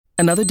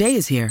Another day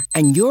is here,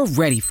 and you're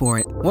ready for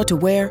it. What to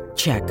wear?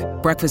 Check.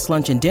 Breakfast,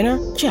 lunch, and dinner?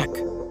 Check.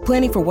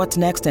 Planning for what's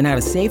next and how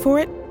to save for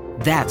it?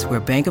 That's where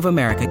Bank of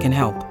America can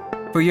help.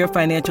 For your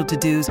financial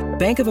to-dos,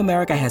 Bank of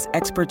America has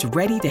experts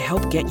ready to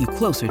help get you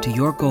closer to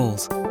your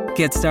goals.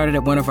 Get started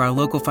at one of our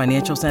local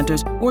financial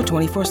centers or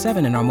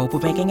 24/7 in our mobile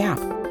banking app.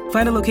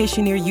 Find a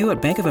location near you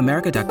at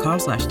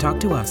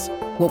bankofamerica.com/talktous.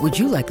 What would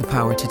you like the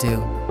power to do?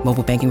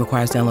 Mobile banking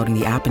requires downloading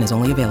the app and is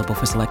only available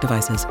for select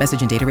devices.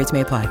 Message and data rates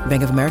may apply.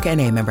 Bank of America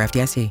N.A., member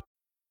FDIC.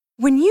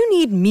 When you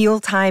need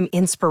mealtime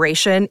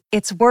inspiration,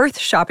 it's worth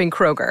shopping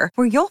Kroger,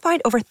 where you'll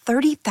find over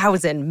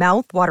 30,000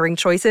 mouth-watering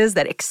choices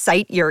that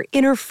excite your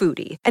inner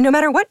foodie. And no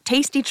matter what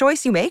tasty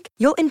choice you make,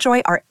 you'll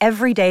enjoy our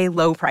everyday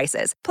low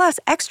prices, plus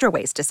extra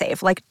ways to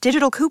save, like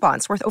digital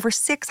coupons worth over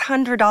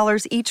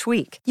 $600 each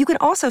week. You can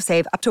also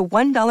save up to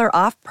 $1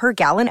 off per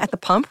gallon at the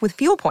pump with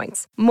fuel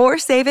points. More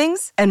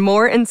savings and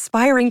more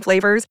inspiring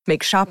flavors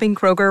make shopping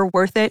Kroger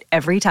worth it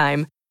every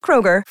time.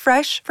 Kroger,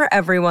 fresh for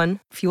everyone.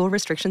 Fuel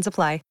restrictions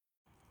apply.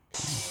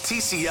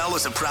 TCL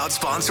is a proud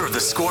sponsor of the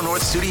Score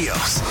North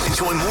Studios.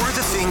 Enjoy more of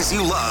the things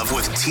you love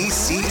with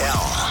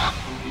TCL.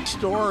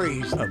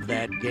 Stories of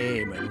that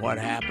game and what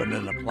happened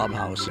in the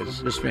clubhouse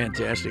is just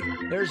fantastic.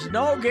 There's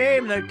no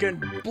game that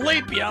can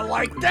bleep you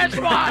like this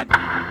one.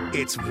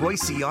 It's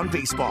Reusse on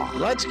Baseball.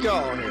 Let's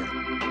go here.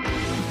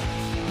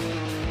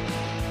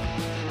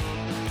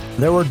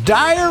 There were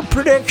dire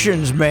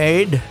predictions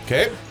made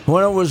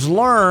when it was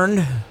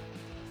learned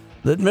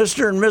that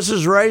Mr. and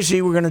Mrs.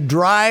 Reusse were going to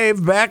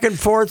drive back and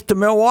forth to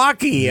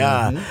Milwaukee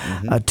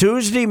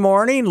Tuesday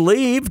morning,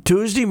 leave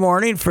Tuesday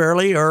morning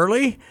fairly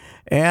early,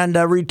 and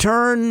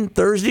return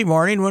Thursday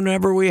morning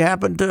whenever we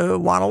happen to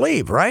want to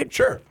leave, right?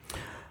 Sure.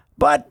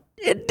 But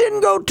it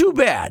didn't go too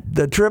bad.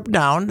 The trip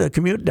down, the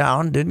commute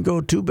down, didn't go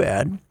too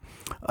bad.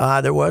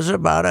 There was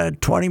about a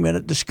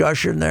 20-minute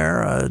discussion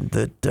there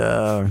that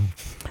the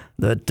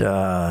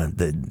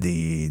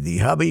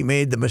hubby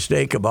made the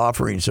mistake of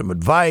offering some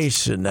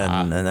advice, and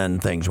then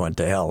things went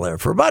to hell there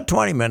for about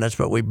 20 minutes,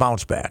 but we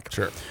bounced back.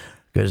 Sure.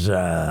 Because,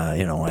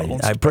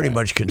 I pretty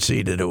much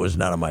conceded it was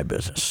none of my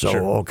business. So,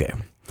 Sure. Okay.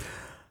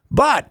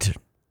 But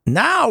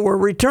now we're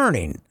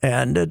returning,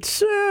 and it's,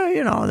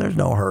 there's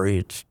no hurry.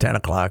 It's 10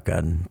 o'clock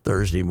on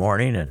Thursday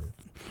morning,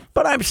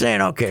 but I'm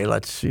saying, okay,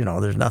 let's,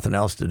 there's nothing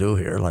else to do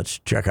here. Let's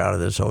check out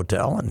of this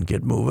hotel and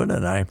get moving,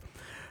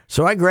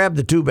 So I grabbed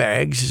the 2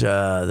 bags,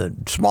 the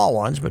small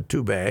ones, but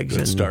 2 bags.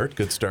 Good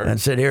start. And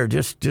said, here,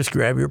 just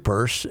grab your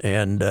purse.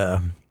 And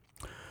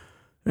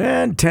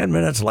 10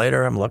 minutes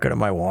later, I'm looking at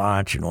my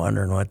watch and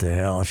wondering what the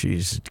hell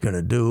she's going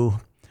to do.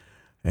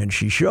 And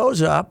she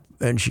shows up,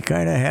 and she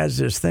kind of has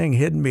this thing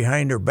hidden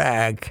behind her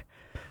bag.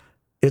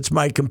 It's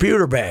my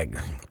computer bag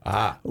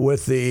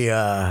with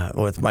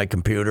my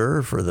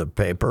computer for the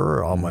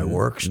paper, all my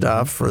work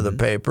stuff for the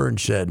paper, and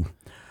said,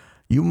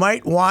 you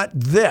might want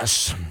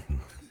this.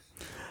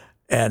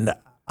 And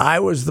I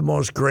was the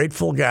most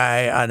grateful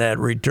guy on that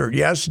return.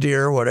 Yes,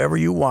 dear, whatever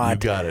you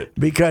want. You got it.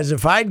 Because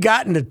if I'd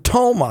gotten to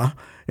Toma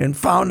and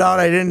found out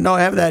I didn't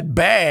have that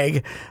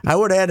bag, I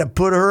would have had to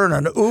put her in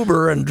an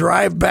Uber and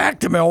drive back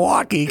to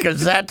Milwaukee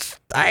because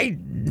I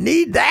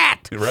need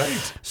that.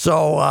 Right.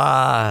 So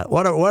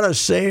what a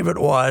save it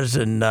was,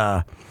 and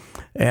I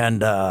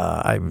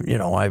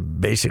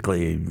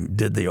basically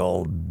did the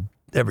old.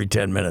 Every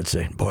 10 minutes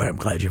saying, boy, I'm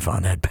glad you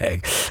found that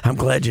bag. I'm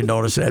glad you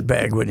noticed that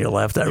bag when you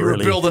left. You were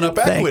building up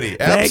equity.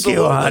 Thank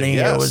you, honey.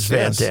 Yes, it was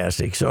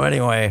fantastic. Yes. So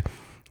anyway,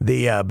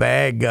 the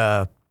bag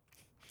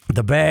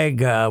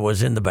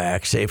was in the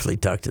back, safely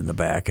tucked in the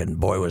back, and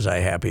boy, was I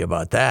happy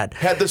about that.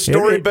 Had the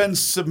story been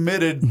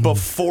submitted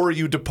before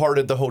you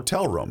departed the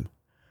hotel room?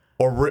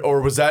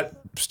 Or was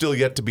that still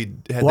yet to be...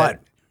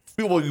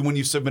 When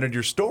you submitted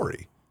your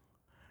story?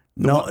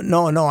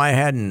 No, I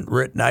hadn't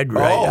written.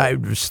 I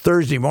was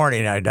Thursday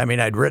morning.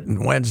 I'd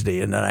written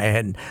Wednesday, and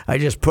then I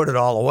just put it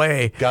all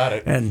away. Got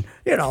it. And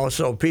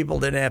so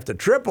people didn't have to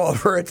trip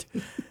over it.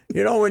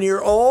 When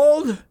you're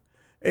old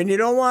and you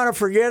don't want to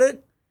forget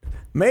it,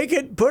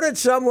 put it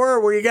somewhere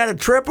where you got to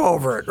trip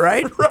over it,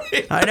 right?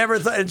 Right. I never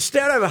thought,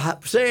 instead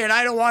of saying,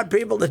 I don't want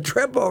people to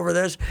trip over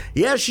this,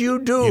 yes, you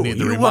do. You need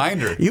the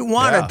reminder. You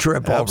want to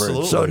trip absolutely.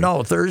 over it. So,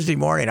 no, Thursday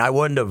morning, I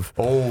wouldn't have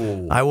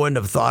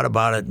thought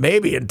about it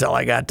maybe until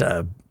I got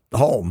to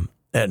home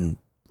and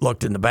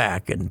looked in the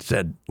back and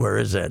said, where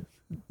is that?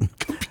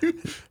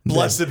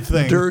 Blessed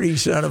thing. Dirty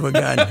son of a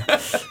gun.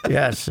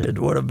 Yes, it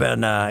would have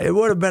been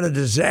a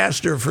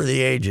disaster for the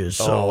ages.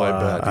 So I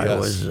bet. Yes. I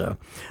was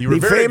you were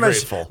very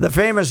grateful. The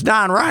famous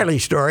Don Riley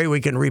story.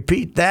 We can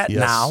repeat that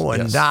now.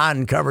 When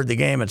Don covered the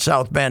game at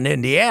South Bend,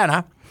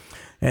 Indiana,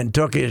 and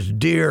took his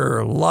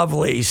dear,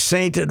 lovely,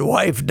 sainted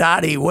wife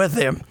Dottie with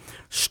him.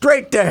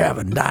 Straight to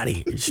heaven,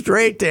 Dottie.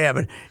 Straight to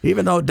heaven.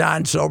 Even though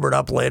Don sobered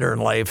up later in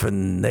life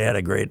and they had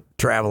a great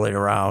traveling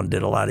around,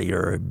 did a lot of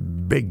your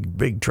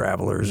big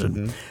travelers,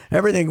 and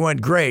everything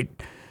went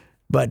great.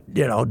 But,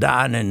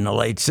 Don in the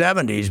late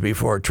 70s,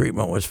 before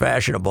treatment was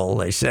fashionable,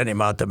 they sent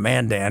him out to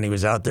Mandan. He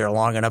was out there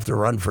long enough to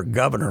run for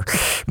governor.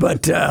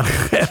 But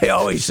they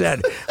always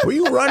said, were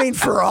you running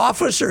for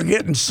office or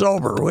getting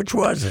sober? Which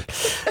was it?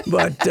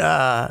 But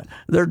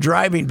they're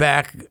driving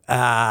back,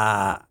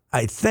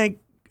 I think,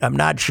 I'm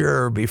not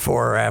sure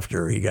before or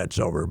after he got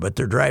sober, but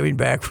they're driving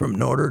back from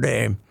Notre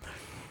Dame,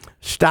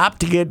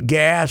 stopped to get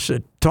gas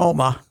at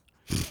Toma.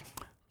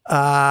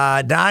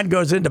 Don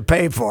goes in to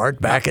pay for it.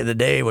 Back in the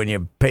day when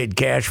you paid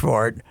cash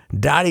for it,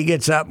 Donnie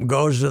gets up and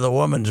goes to the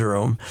woman's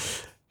room.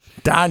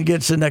 Don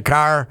gets in the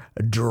car,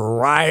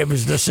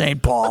 drives to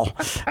St. Paul,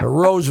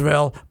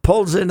 Roseville,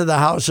 pulls into the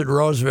house at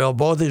Roseville.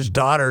 Both his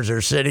daughters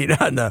are sitting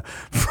on the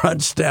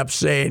front steps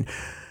saying,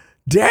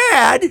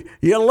 Dad,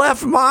 you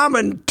left Mom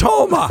in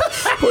Toma,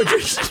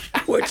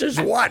 which is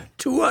what,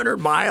 200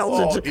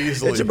 miles? Oh,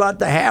 easily. It's about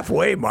the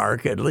halfway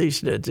mark, at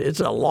least. It's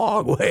a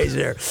long ways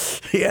there.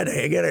 He had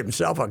to get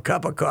himself a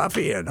cup of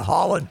coffee and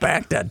haul it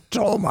back to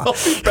Toma. I'll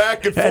be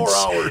back in 4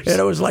 hours. And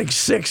it was like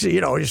 6,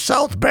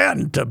 South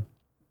Bend to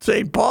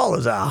St. Paul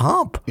is a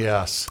hump.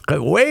 Yes.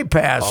 Way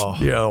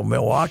past,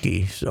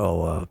 Milwaukee.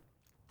 So,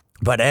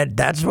 but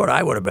that's what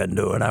I would have been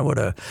doing. I would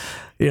have,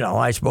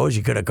 I suppose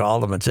you could have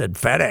called him and said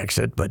FedEx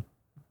it, but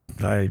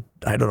I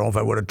don't know if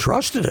I would have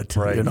trusted it.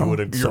 Right. You were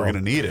going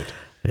to need it.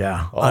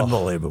 Yeah,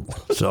 unbelievable.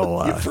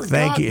 So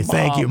thank you,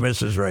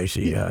 Mrs.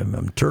 Reusse. I'm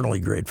eternally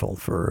grateful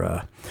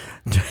for.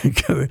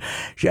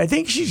 I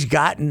think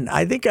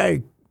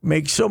I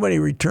make so many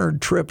return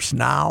trips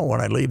now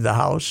when I leave the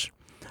house.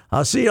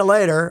 I'll see you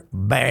later.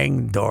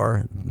 Bang,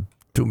 door.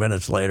 2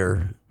 minutes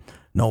later,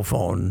 no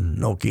phone,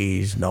 no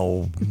keys,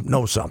 no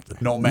something.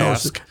 No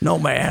mask. No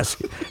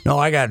mask. No,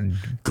 I got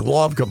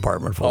glove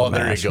compartment full of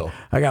masks. There you go.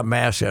 I got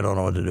masks I don't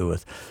know what to do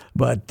with.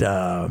 But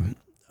I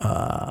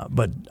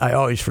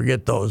always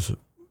forget those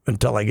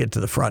until I get to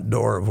the front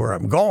door of where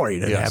I'm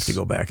going and have to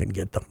go back and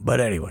get them.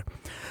 But anyway.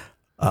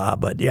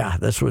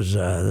 This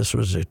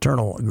was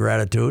eternal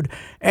gratitude,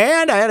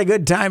 and I had a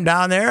good time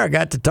down there. I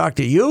got to talk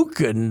to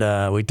Uke,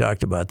 and we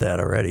talked about that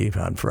already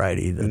on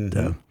Friday.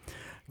 That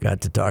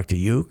got to talk to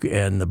Uke,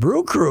 and the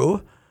Brew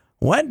Crew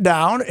went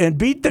down and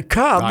beat the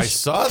Cubs. I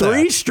saw that.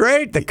 3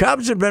 straight. The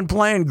Cubs had been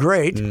playing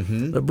great.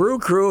 The Brew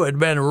Crew had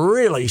been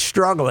really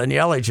struggling.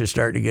 Yelich is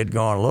starting to get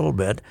going a little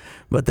bit,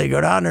 but they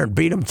go down there and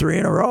beat them 3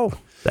 in a row.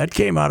 That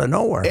came out of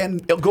nowhere.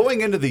 And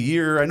going into the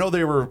year, I know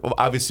they were,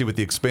 obviously with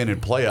the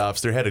expanded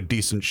playoffs, they had a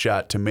decent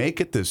shot to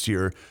make it this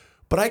year.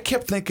 But I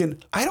kept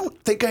thinking, I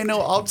don't think I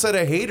know, outside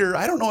of Hader,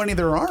 I don't know any of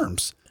their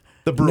arms,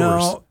 the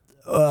Brewers.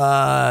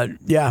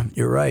 No,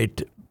 you're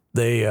right.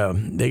 They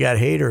got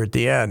Hader at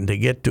the end. To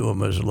get to him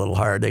was a little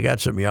hard. They got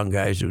some young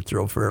guys who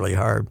throw fairly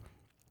hard.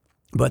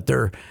 But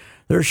they're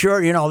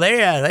short.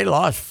 They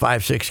lost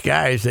 5-6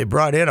 guys. They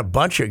brought in a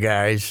bunch of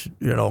guys,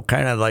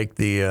 kind of like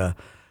the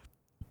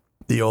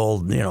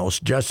old,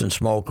 Justin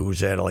Smoke, who's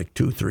had like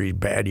 2-3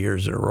 bad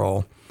years in a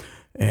row.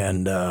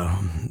 And,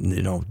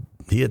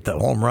 he hit the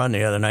home run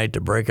the other night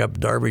to break up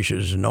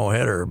Darvish's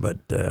no-hitter. But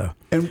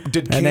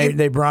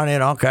they brought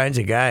in all kinds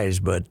of guys.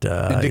 But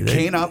did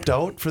Kane opt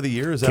out for the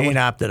year? Kane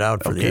opted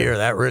out for the year.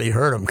 That really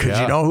hurt him. Because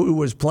you know who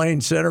was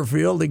playing center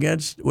field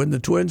against when the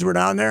Twins were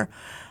down there?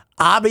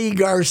 Avi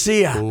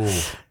Garcia. Ooh.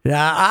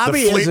 Yeah,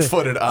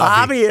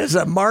 Avi is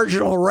a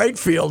marginal right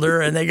fielder,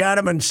 and they got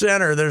him in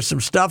center. There's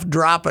some stuff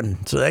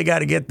dropping, so they got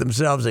to get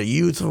themselves a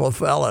youthful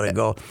fella to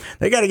go.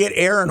 They got to get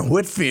Aaron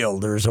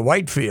Whitfield or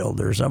Whitefield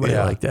or somebody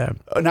like that.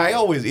 And I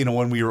always,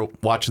 when we were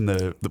watching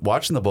the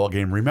ball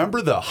game,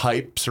 remember the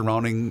hype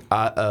surrounding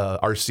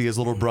Arcia's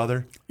little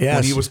brother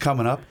when he was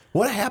coming up?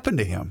 What happened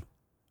to him?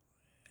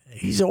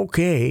 He's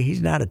okay.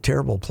 He's not a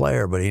terrible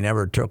player, but he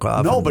never took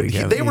off. No, but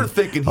they were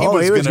thinking he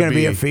was going to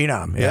be a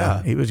phenom.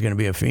 Yeah, he was going to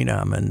be a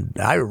phenom, and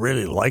I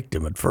really liked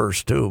him at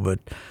first too. But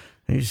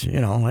he's,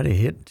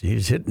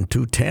 he's hitting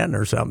 210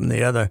 or something.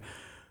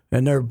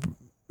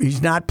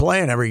 He's not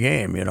playing every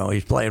game.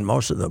 He's playing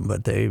most of them,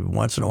 but they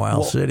once in a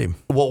while sit him.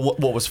 Well,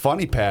 what was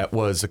funny, Pat,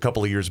 was a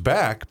couple of years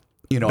back.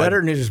 Better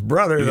than his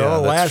brother,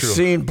 though. Last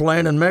seen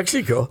playing in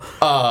Mexico.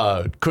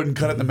 Couldn't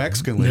cut it in the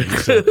Mexican League.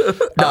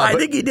 I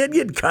think he did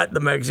get cut in the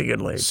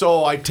Mexican League.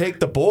 So I take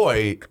the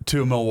boy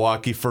to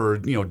Milwaukee for,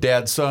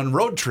 dad-son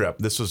road trip.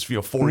 This was,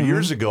 4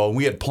 years ago, and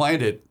we had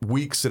planned it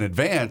weeks in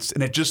advance,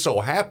 and it just so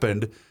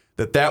happened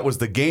that was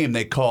the game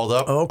they called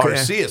up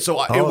Arcia.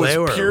 So it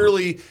was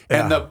purely,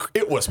 and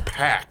it was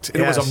packed.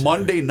 It was a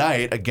Monday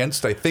night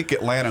against, I think,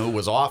 Atlanta, who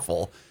was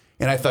awful.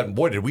 And I thought,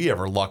 boy, did we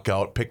ever luck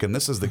out picking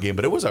this as the game?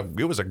 But it was a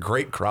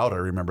great crowd. I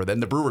remember. Then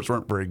the Brewers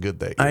weren't very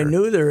good that year. I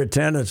knew their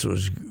attendance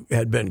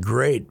had been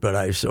great, but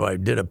I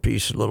did a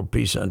little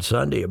piece on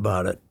Sunday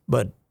about it.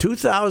 But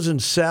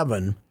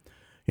 2007,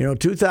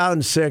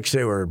 2006,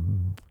 they were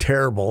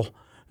terrible.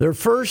 Their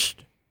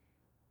first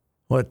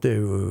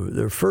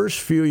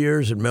few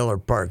years in Miller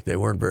Park, they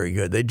weren't very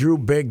good. They drew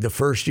big the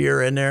first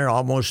year in there,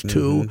 almost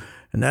 2.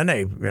 And then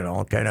they,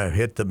 kind of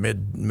hit the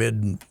mid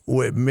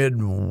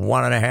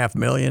 1.5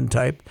 million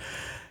type.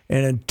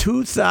 And in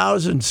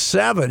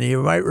 2007,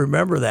 you might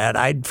remember that.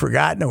 I'd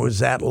forgotten it was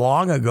that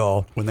long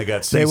ago. When they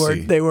got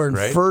CC. They were in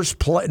right? first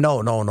place.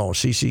 No.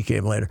 CC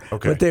came later.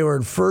 Okay. But they were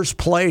in first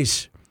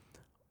place.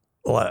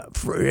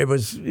 It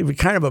was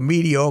kind of a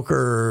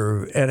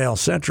mediocre NL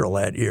Central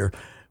that year,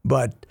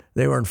 but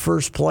they were in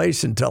first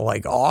place until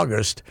like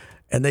August,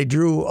 and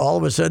all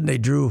of a sudden they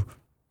drew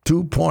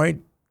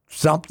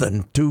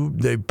 2-point-something.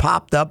 They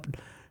popped up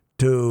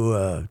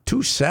to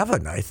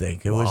 2-7, I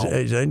think. It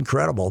was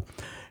incredible.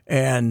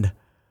 And,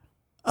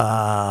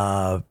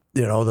 the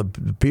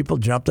people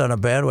jumped on a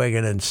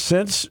bandwagon, and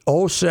since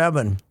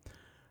 2007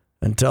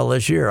 until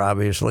this year,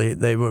 obviously,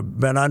 they've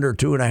been under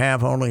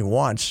 2.5 only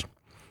once.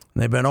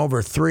 They've been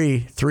over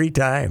three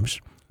times.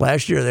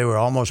 Last year they were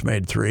almost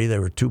made 3. They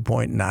were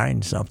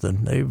 2.9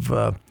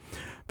 something.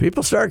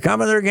 People start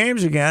coming to their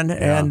games again,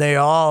 and they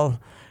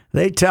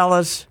tell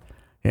us,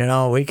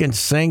 we can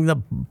sing the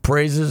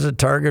praises of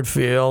Target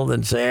Field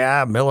and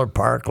say, Miller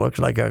Park looks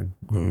like a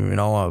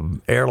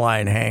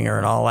airline hangar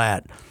and all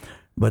that,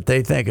 but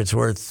they think it's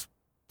worth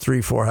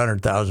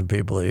 300,000-400,000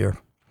 people a year.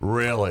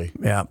 Really?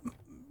 Yeah.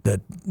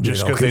 That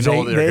just because they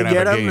know they're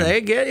going to have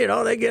a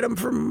game. They get them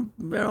from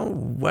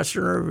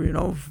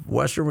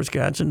western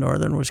Wisconsin,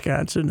 northern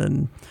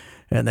Wisconsin,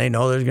 and they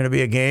know there's going to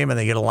be a game, and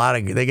they get a lot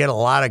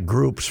of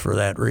groups for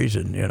that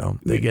reason.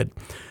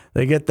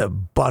 They get the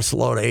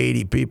busload of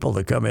 80 people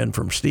to come in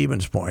from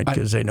Stevens Point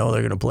because they know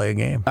they're going to play a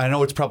game. I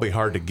know it's probably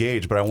hard to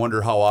gauge, but I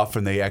wonder how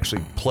often they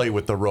actually play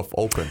with the roof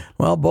open.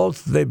 Well,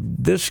 both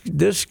this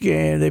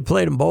game they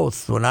played them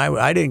both. When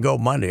I didn't go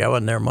Monday, I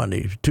wasn't there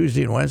Monday.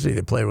 Tuesday and Wednesday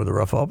they played with the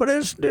roof open.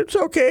 It's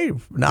okay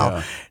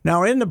now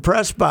in the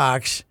press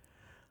box.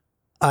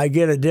 I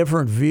get a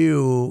different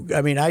view.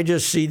 I mean, I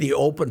just see the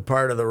open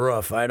part of the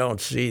roof. I don't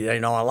see. A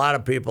lot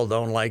of people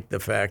don't like the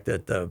fact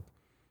that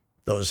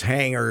those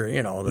hanger,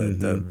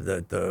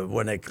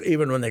 when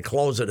they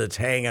close it, it's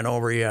hanging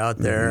over you out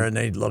there, and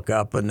they look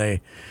up and they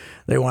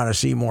want to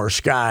see more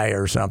sky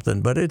or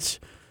something. But it's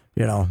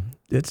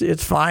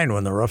fine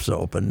when the roof's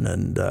open,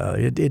 and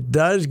it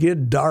does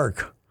get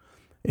dark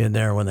in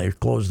there when they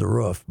close the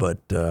roof. But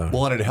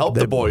and it helped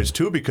the boys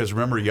too, because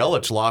remember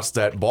Yelich lost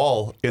that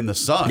ball in the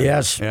sun.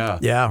 Yes,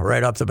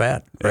 right off the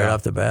bat,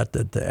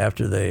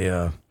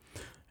 that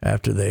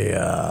after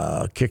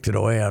they kicked it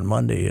away on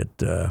Monday, it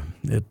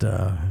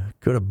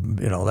could have,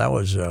 that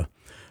was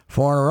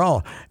 4 in a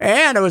row.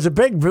 And it was a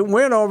big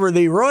win over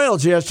the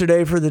Royals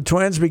yesterday for the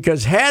Twins,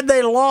 because had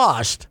they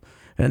lost,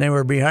 and they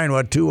were behind,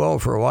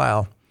 2-0 for a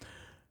while,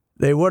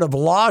 they would have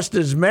lost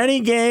as many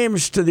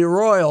games to the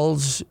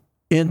Royals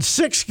in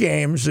 6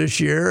 games this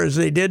year as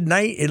they did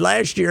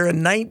last year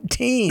in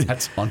 19.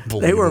 That's unbelievable.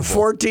 They were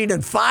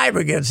 14-5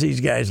 against these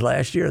guys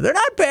last year. They're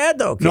not bad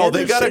though. No,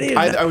 they got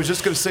I was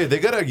just going to say they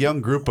got a young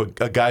group of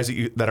guys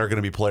that are going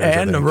to be players.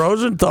 And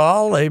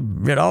Rosenthal,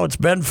 it's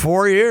been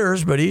 4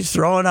 years, but he's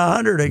throwing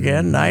 100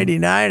 again,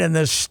 99. And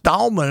this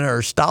Staum,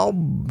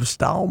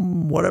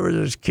 whatever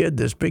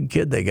this big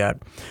kid they got,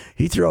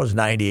 he throws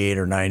 98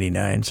 or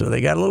 99. So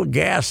they got a little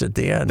gas at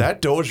the end.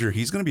 That Dozier,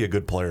 he's going to be a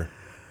good player.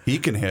 He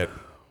can hit.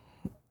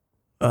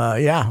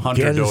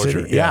 Hunter Kansas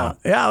Dozier. City. Yeah.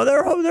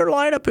 Their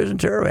lineup isn't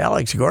terrible.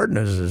 Alex Gordon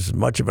is as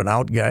much of an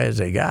out guy as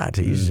they got.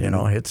 He's hit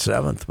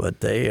 7th,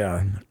 but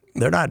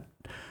they're not.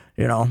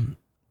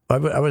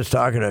 I was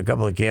talking to a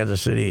couple of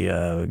Kansas City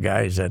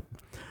guys that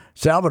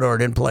Salvador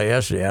didn't play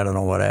yesterday. I don't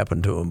know what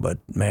happened to him, but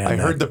man, I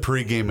heard the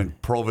pregame, and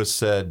Provis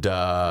said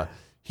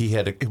he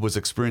was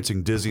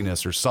experiencing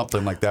dizziness or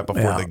something like that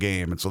before the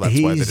game, and so that's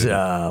why they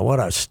didn't. What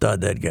a stud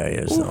that guy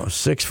is, though.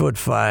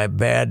 6'5",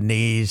 bad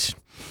knees.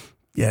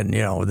 And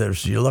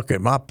you look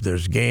him up.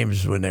 There's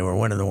games when they were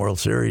winning the World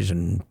Series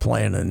and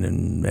playing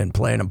and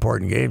playing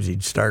important games.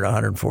 He'd start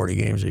 140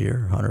 games a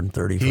year,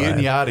 135. He and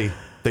Yachty,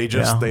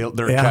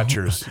 they're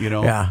catchers.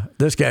 Yeah,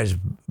 this guy's,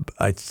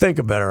 I think,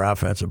 a better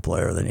offensive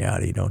player than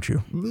Yachty, don't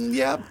you?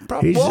 Yeah,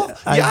 probably.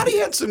 Yachty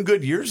had some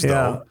good years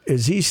though.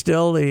 Is he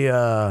still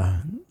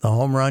the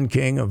home run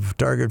king of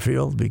Target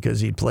Field because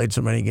he played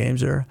so many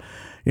games there?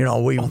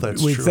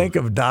 We think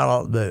of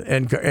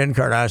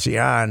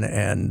Encarnacion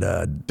and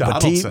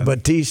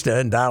Batista,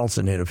 and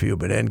Donaldson hit a few,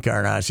 but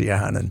Encarnacion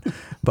and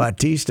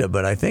Batista.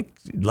 But I think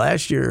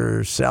last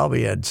year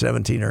Salvi had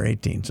 17 or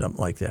 18,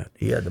 something like that.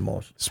 He had the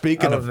most.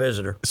 Speaking of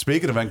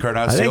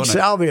Encarnacion, I think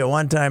Salvi at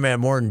one time had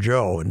more than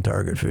Joe in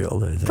Target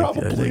Field. I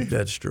think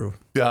that's true.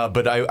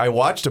 But I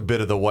watched a bit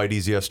of the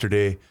Whiteys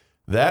yesterday.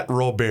 That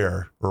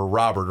Robert or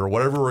Robert or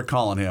whatever we're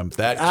calling him,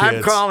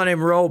 I'm calling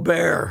him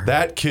Robert.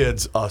 That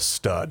kid's a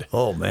stud.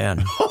 Oh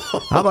man!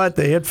 How about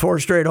they hit 4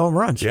 straight home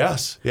runs?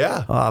 Yes,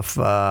 yeah. Off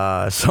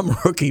some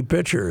rookie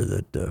pitcher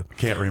that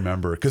can't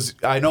remember, because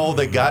I know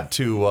they got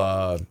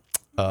to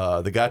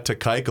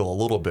Keuchel a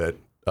little bit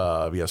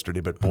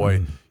yesterday, but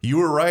boy, you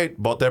were right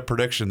about that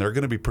prediction. They're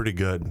going to be pretty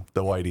good,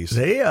 the Whiteys.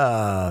 They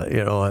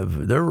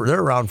they're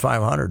around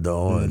 500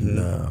 though,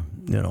 and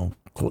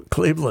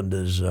Cleveland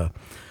is.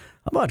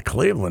 How about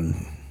Cleveland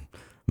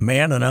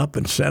manning up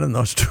and sending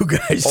those 2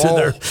 guys to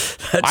their?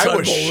 That's I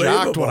was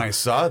shocked when I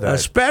saw that.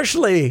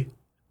 Especially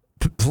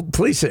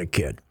Plesac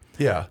kid.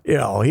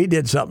 Yeah. He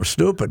did something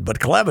stupid. But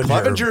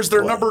Clevenger's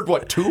their number,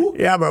 2?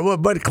 Yeah,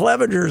 but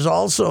Clevenger's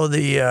also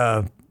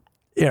the,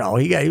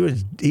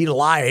 he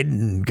lied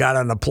and got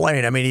on the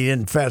plane. I mean, he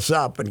didn't fess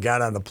up and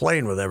got on the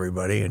plane with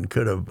everybody and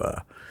could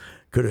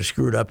have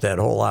screwed up that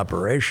whole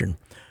operation.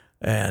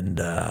 And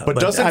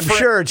but I'm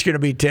sure it's going to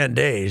be 10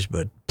 days.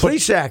 But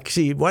Plesac,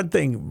 see,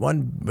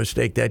 one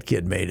mistake that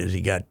kid made is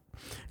he got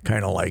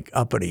kind of like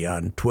uppity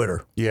on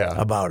Twitter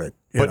about it.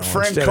 But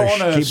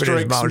Francona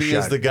strikes me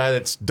as the guy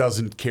that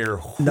doesn't care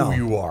who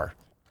you are.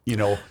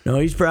 No,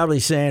 he's probably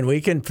saying we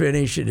can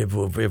finish it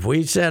if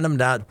we send them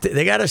down.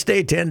 They got to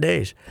stay 10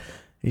 days.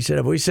 He said,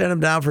 if we send them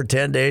down for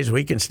 10 days,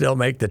 we can still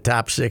make the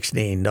top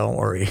 16. Don't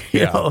worry.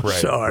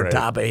 Or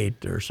top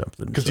 8 or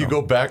something. Because you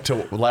go back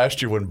to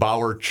last year when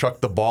Bauer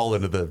chucked the ball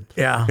into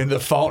the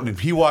fountain, and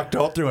he walked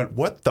out there and went,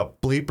 what the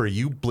bleep are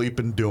you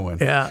bleeping doing?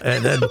 Yeah,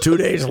 and then 2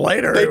 days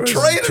later, they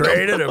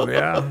traded him.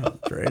 Yeah,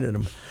 traded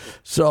him.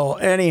 So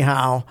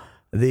anyhow,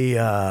 there's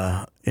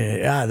a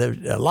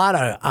lot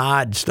of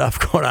odd stuff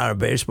going on in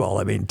baseball.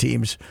 I mean,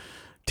 teams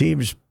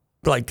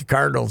like the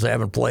Cardinals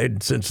haven't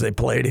played since they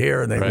played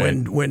here, and they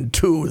win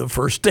 2 the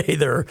first day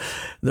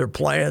they're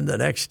playing. The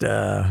next,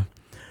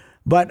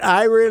 but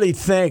I really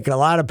think a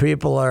lot of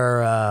people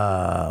are.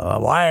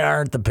 Why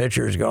aren't the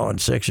pitchers going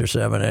 6 or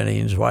 7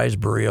 innings? Why is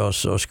Barrios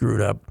so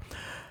screwed up?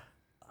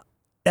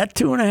 That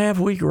 2.5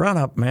 week run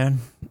up, man,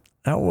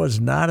 that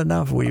was not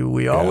enough.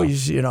 We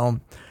always, the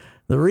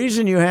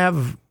reason you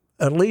have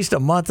at least a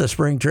month of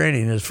spring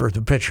training is for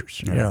the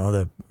pitchers.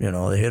 Yeah.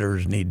 The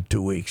hitters need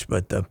 2 weeks,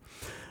 but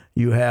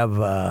you have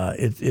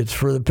it's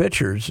for the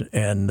pitchers,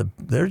 and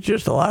there's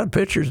just a lot of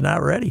pitchers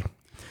not ready.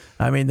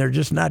 I mean, they're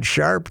just not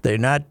sharp. They're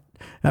not.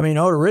 I mean,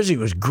 Odorizzi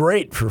was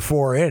great for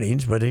 4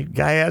 innings, but the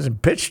guy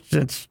hasn't pitched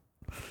since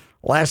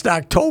last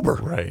October.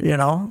 Right.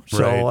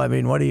 So I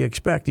mean, what do you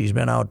expect? He's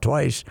been out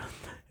twice,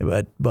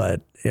 but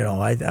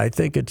I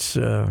think it's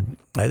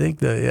I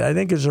think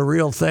it's a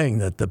real thing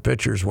that the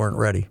pitchers weren't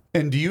ready.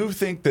 And do you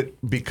think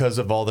that because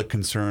of all the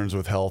concerns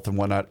with health and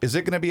whatnot, is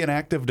it going to be an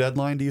active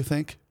deadline? Do you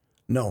think?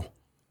 No.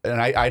 And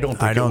I don't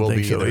think it will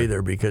be so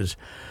either, because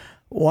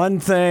one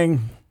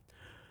thing,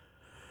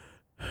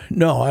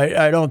 no,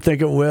 I don't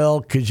think it will,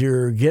 because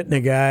you're getting a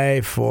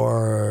guy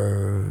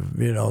for,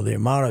 the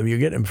amount of, you're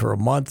getting him for a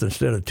month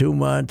instead of 2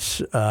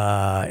 months,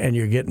 and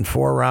you're getting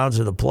 4 rounds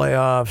of the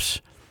playoffs.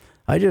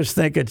 I just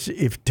think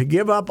if to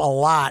give up a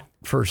lot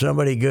for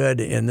somebody good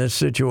in this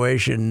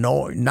situation,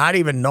 not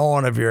even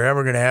knowing if you're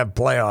ever going to have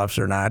playoffs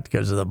or not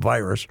because of the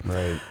virus.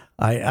 Right.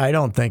 I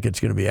don't think it's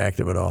going to be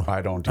active at all.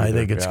 I don't either. I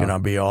think it's going to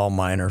be all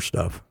minor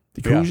stuff.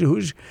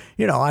 Who's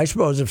I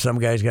suppose if some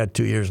guy's got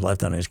 2 years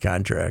left on his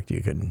contract, you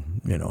can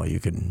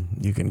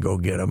go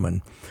get him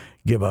and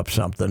give up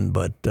something.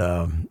 But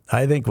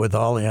I think with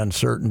all the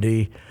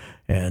uncertainty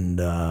and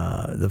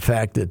the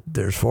fact that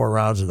there's 4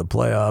 rounds of the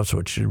playoffs,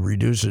 which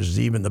reduces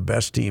even the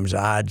best team's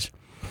odds,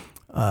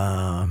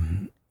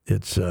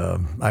 it's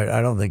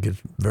I don't think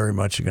it's very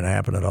much going to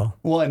happen at all.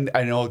 Well, and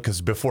I know because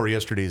before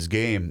yesterday's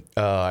game,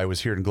 I was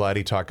hearing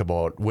Gladdy talk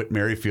about Whit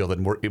Merrifield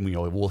and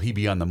will he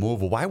be on the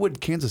move? Well, why would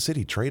Kansas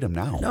City trade him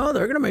now? No,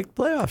 they're going to make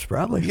the playoffs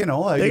probably. They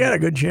got a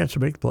good chance to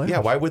make the playoffs. Yeah,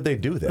 why would they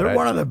do that?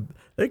 They're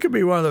they could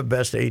be one of the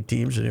best 8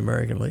 teams in the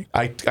American League.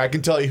 I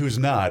can tell you who's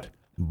not.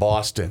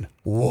 Boston.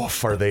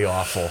 Woof, are they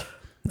awful?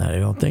 I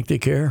don't think they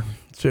care.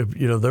 So,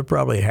 they're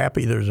probably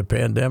happy there's a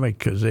pandemic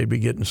because they'd be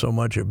getting so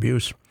much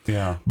abuse.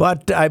 Yeah.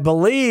 But I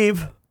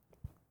believe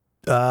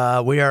we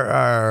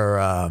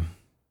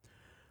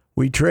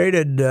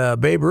traded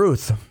Babe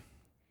Ruth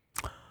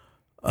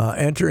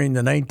entering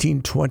the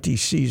 1920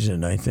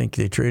 season. I think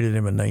they traded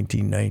him in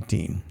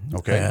 1919.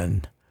 Okay.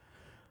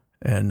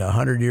 And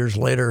 100 years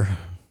later,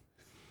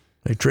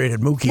 they traded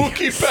Mookie.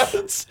 Mookie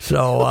Betts.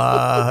 So,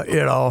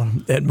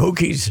 and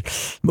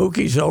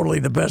Mookie's only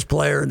the best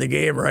player in the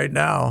game right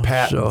now.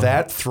 Pat,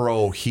 that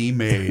throw he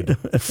made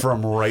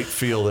from right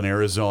field in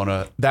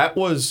Arizona, that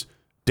was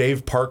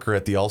Dave Parker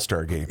at the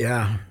All-Star game.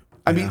 Yeah.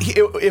 I mean,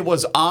 it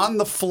was on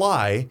the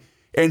fly,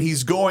 and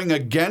he's going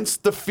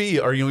against the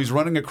field, or he's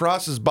running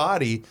across his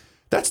body.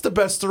 That's the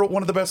best throw,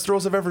 one of the best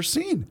throws I've ever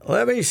seen.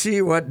 Let me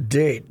see what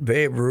date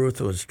Babe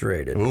Ruth was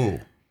traded.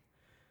 Ooh.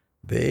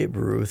 Babe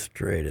Ruth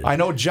traded. I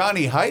know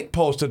Johnny Height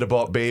posted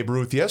about Babe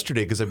Ruth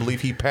yesterday because I believe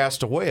he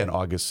passed away on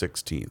August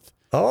 16th.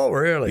 Oh,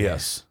 really?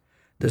 Yes.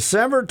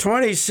 December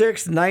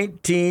 26th,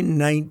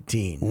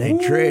 1919. They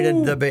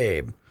traded the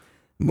Babe.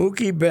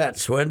 Mookie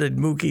Betts. When did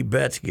Mookie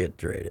Betts get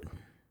traded?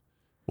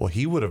 Well,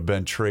 he would have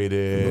been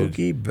traded.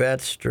 Mookie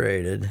Betts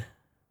traded.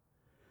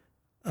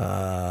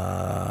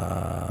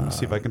 Let me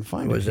see if I can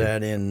find it. Was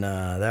that in?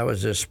 That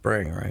was this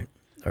spring, right?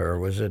 Or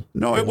was it?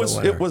 No, it was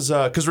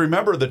because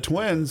remember the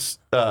Twins,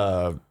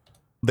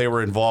 they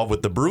were involved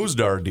with the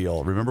Brewstar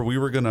deal. Remember we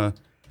were gonna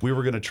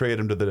trade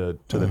him to the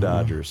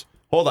Dodgers.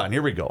 Hold on,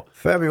 here we go.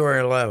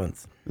 February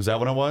 11th. Is that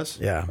when it was?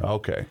 Yeah.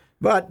 Okay.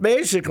 But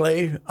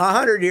basically,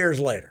 100 years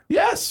later.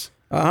 Yes.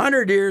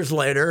 100 years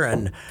later,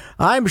 and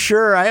I'm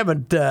sure I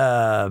haven't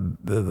I've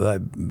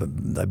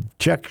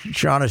checked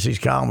Shaughnessy's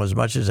column as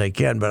much as I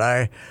can, but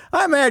I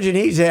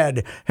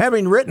imagine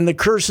having written The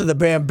Curse of the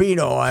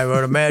Bambino, I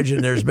would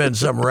imagine there's been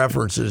some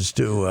references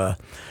to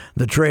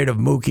the trade of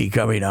Mookie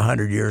coming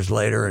 100 years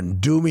later and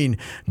dooming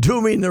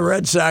the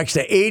Red Sox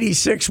to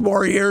 86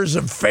 more years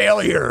of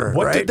failure.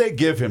 What right? did they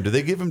give him? Did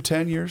they give him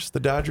 10 years,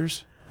 the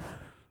Dodgers?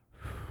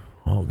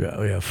 Oh, God,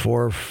 yeah,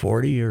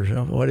 440 or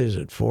something. What is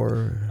it?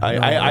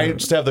 I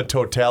just have the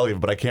totality,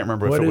 but I can't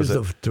remember if it was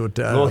the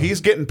totality? Well, he's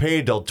getting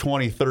paid till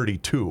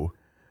 2032,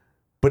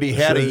 but he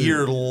had a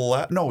year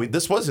left. No,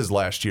 this was his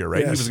last year, right?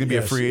 Yes, he was going to be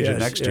a free agent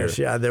next year.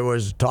 Yeah, there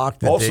was talk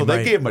that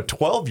they gave him a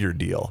 12-year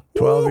deal.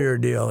 12-year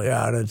deal,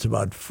 yeah, and it's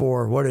about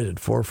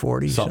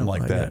 440? Something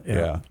like that,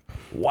 yeah.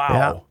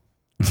 Wow.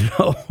 Yeah.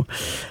 So,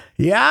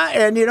 yeah,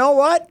 and you know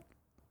what?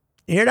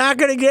 You're not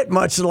going to get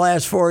much the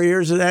last 4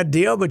 years of that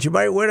deal, but you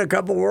might win a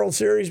couple World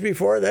Series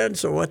before then,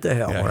 so what the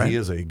hell, right? He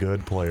is a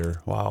good player.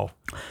 Wow.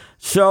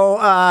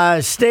 So,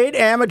 state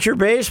amateur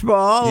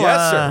baseball.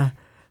 Yes, sir.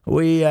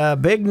 We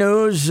big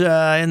news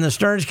in the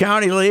Stearns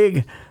County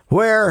League,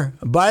 where,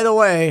 by the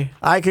way,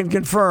 I can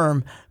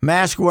confirm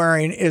mask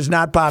wearing is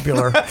not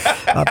popular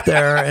up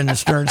there in the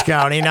Stearns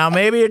County. Now,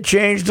 maybe it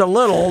changed a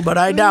little, but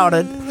I doubt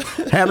it.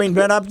 Having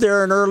been up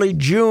there in early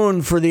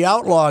June for the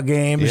Outlaw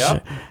games,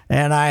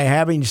 and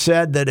having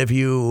said that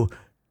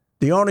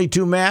the only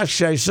two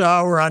masks I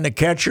saw were on the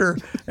catcher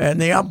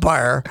and the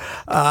umpire.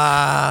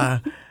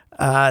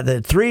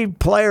 The three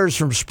players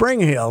from Spring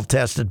Hill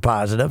tested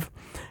positive.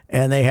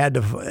 And they had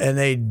to, and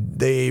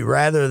they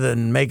rather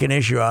than make an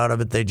issue out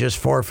of it, they just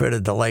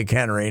forfeited to Lake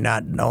Henry,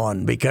 not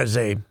knowing because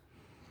if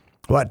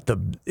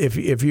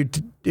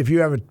you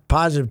have a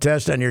positive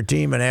test on your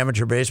team in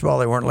amateur baseball,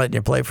 they weren't letting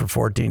you play for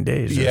 14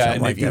 days. Yeah,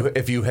 and like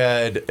if you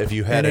had,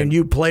 and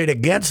you played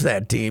against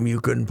that team,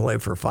 you couldn't play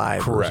for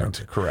 5.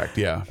 Correct.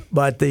 Yeah.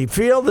 But the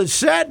field is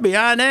set.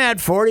 Beyond that,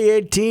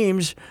 48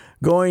 teams.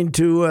 Going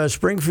to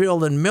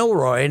Springfield and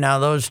Milroy. Now,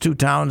 those two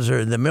towns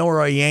are the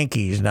Milroy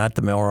Yankees, not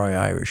the Milroy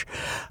Irish.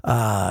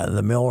 The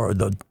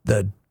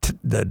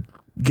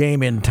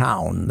game in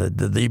town,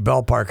 the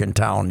ballpark in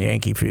town,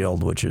 Yankee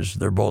Field,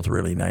 they're both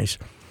really nice.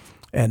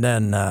 And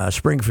then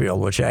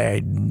Springfield, which I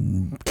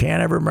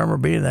can't ever remember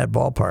being that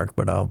ballpark,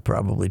 but I'll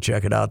probably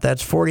check it out.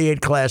 That's 48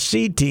 Class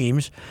C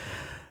teams.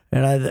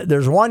 And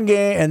there's one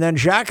game, and then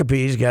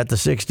Shakopee's got the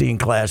 16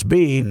 Class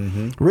B.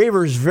 Mm-hmm.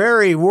 Reaver's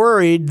very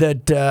worried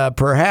that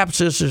perhaps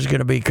this is going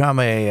to become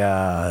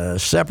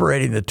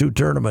separating the two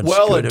tournaments.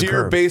 Well, a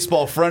dear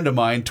baseball friend of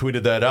mine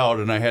tweeted that out,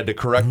 and I had to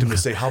correct him to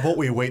say, how about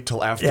we wait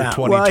till after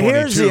 2022? Well,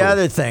 here's the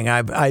other thing.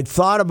 I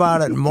thought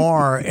about it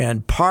more,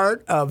 and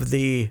part of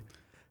the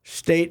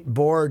state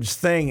board's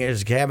thing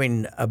is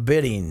having a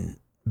bidding,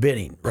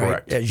 right?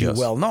 Correct. As you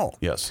well know.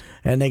 Yes.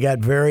 And they got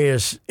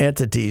various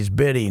entities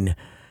bidding.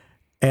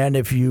 And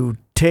if you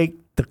take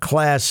the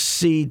Class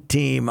C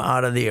team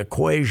out of the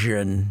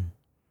equation,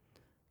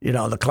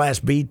 the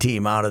Class B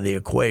team out of the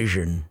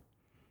equation,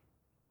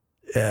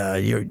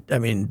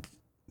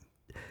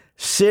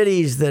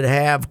 cities that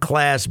have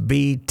Class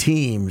B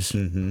teams,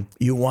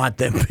 you want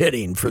them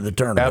bidding for the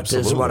tournament.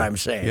 Absolutely. This is what I'm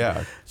saying.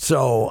 Yeah.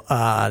 So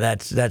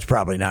that's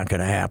probably not going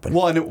to happen.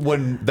 Well,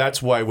 and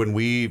that's why when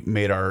we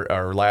made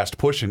our last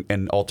push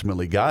and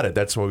ultimately got it,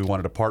 that's why we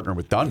wanted to partner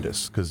with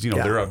Dundas because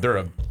they're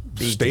a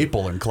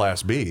staple in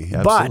Class B.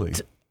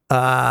 Absolutely.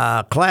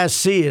 But Class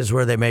C is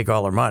where they make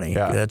all their money.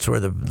 Yeah. That's where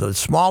the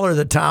smaller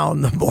the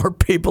town, the more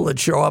people that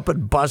show up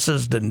in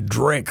buses and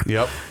drink.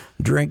 Yep.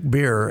 Drink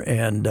beer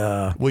and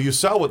well, you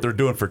saw what they're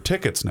doing for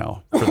tickets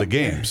now for the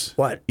games.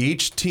 What?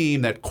 Each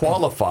team that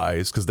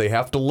qualifies, because they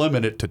have to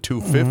limit it to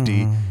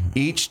 250,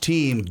 each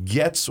team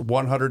gets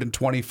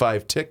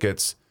 125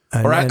 tickets.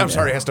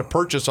 Has to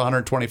purchase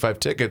 125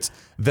 tickets.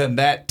 Then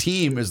that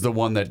team is the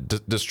one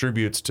that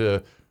distributes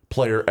to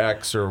player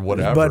X or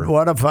whatever. But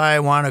what if I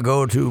want to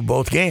go to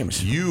both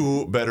games?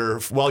 You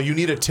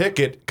need a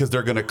ticket because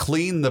they're going to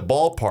clean the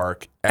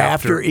ballpark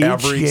after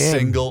every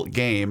single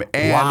game.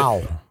 And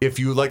wow. If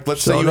you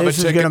let's say you have a ticket. This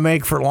is going to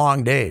make for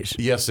long days.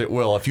 Yes, it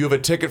will. If you have a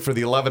ticket for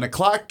the 11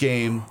 o'clock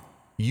game,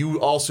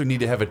 you also need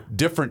to have a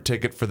different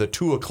ticket for the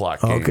 2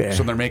 o'clock game. Okay.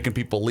 So they're making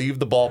people leave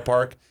the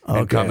ballpark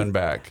and coming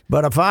back.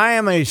 But if I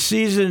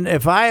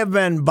have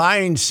been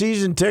buying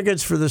season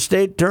tickets for the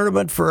state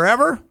tournament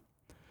forever,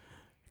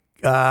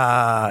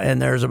 and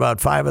there's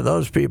about 5 of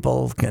those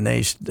people. Are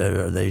they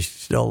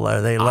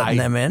letting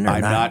them in? Or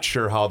I'm not? not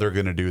sure how they're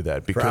going to do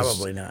that because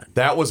probably not.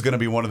 That was going to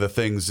be one of the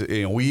things.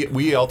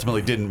 We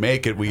ultimately didn't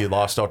make it. We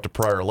lost out to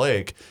Prior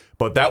Lake,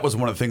 but that was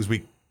one of the things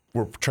we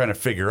were trying to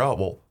figure out.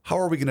 Well, how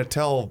are we going to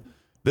tell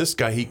this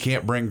guy he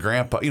can't bring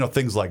grandpa?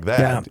 Things like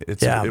that.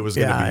 It was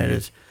going to be.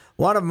 It's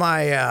one of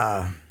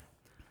my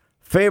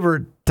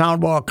favorite town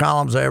ball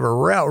columns I ever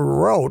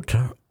wrote.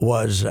 I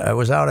was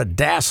out at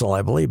Dassel.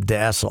 I believe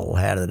Dassel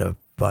had it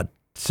about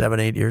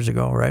 7-8 years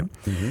ago, right?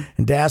 Mm-hmm.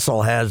 And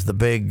Dassel has the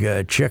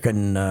big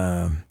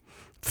chicken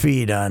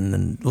feed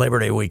on Labor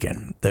Day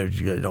weekend. There's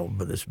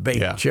this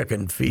baked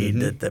chicken feed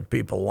that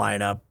people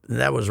line up. And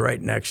that was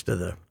right next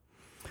to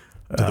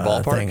To the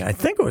ballpark? thing. I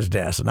think it was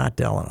Dassel, not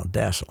Delano.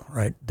 Dassel,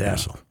 right?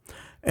 Dassel.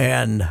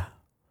 Yeah.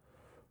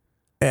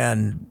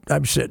 And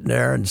I'm sitting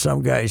there, and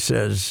some guy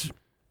says,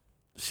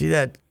 "See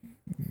that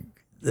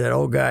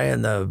old guy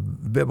in the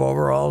bib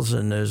overalls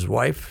and his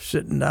wife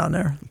sitting down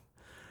there?" And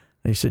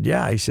he said,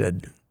 "Yeah." He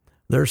said,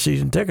 "They're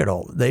season ticket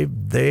holders.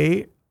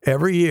 They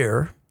every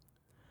year,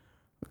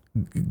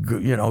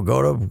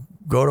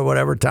 go to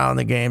whatever town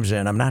the game's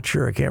in. I'm not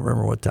sure. I can't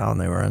remember what town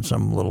they were in.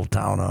 Some little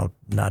town out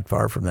not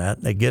far from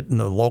that. They get in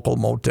the local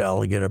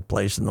motel. They get a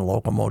place in the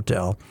local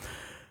motel,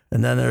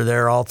 and then they're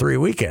there all 3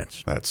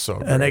 weekends. That's so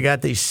great. And they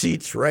got these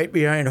seats right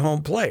behind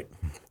home plate.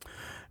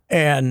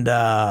 And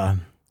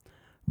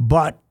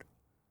but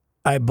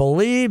I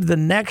believe the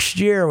next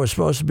year was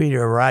supposed to be to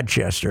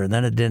Rochester, and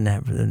then it didn't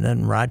happen. And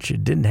then Rochester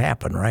didn't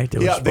happen, right?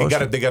 They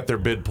got their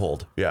bid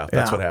pulled. Yeah,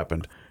 that's what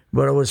happened.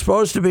 But it was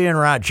supposed to be in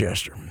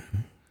Rochester.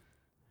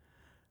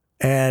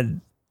 And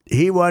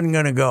he wasn't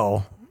going to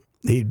go.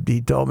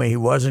 He told me he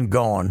wasn't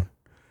going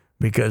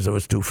because it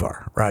was too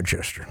far.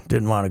 Rochester.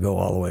 Didn't want to go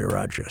all the way to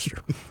Rochester.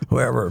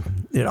 Wherever,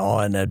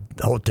 and the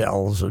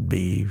hotels would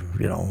be,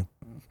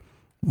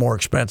 more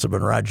expensive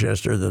in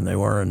Rochester than they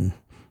were in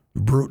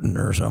Bruton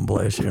or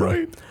someplace.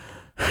 Right.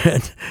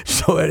 And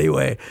so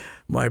anyway,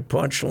 my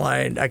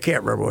punchline, I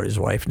can't remember what his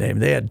wife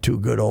named. They had two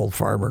good old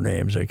farmer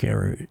names. I can't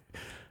remember.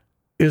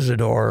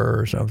 Isidore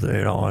or something,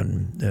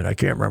 and I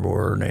can't remember what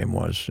her name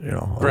was,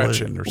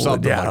 Gretchen or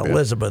something like that.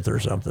 Elizabeth or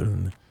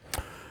something.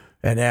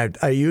 And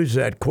I used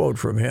that quote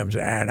from him,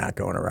 saying, "I'm not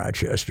going to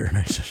Rochester." And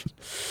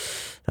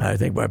I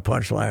think my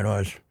punchline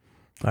was,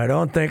 "I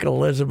don't think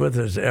Elizabeth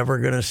is ever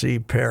going to see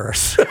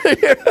Paris."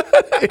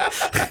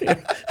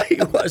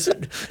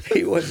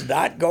 He was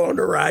not going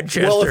to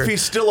Rochester. Well, if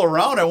he's still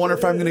around, I wonder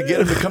if I'm going to get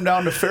him to come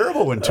down to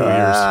Faribault in 2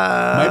 years.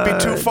 Might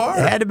be too far.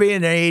 It had to be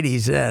in the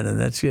 80s then,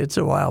 and it's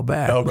a while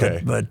back.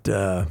 Okay. But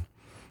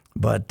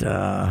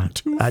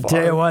I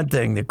tell you one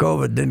thing, the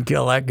COVID didn't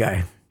kill that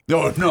guy.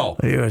 No.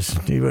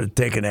 He would have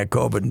taken that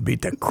COVID and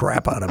beat the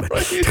crap out of it.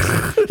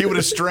 Right. He would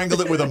have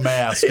strangled it with a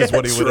mask is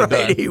what he would have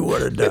done. He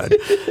would have done.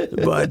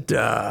 But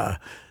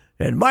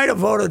and might have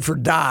voted for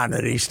Don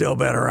had he still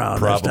been around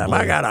this time.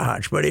 I got a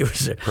hunch, but he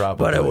was.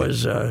 Probably. But it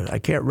was. I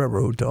can't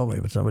remember who told me,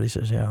 but somebody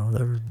says,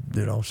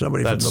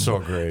 somebody. That's from the, so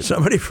great.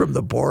 Somebody from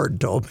the board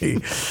told me,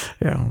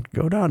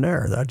 go down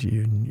there. That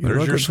you're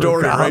There's your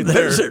story right there.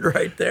 There's it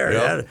right there.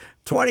 Yep.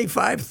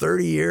 25,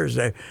 30 years.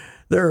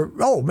 They're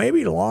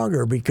maybe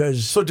longer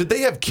because. So did they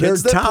have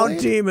kids? Their that town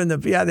played? team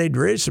they'd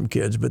raised some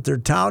kids, but their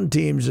town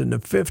teams in the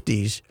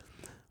 50s.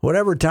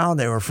 Whatever town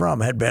they were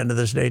from had been to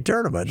the state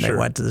tournament. And They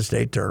went to the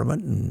state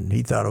tournament, and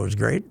he thought it was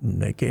great,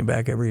 and they came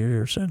back every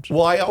year since.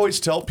 Well, I always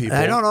tell people.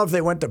 I don't know if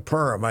they went to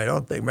Perham. I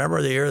don't think.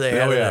 Remember the year they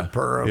had it at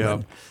Perham? Yeah.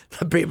 And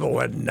the people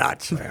went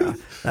nuts.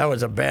 That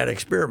was a bad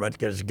experiment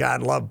because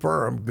God loved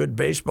Perham, good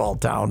baseball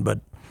town, but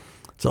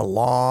it's a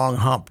long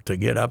hump to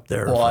get up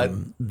there.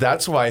 Well,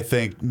 that's why I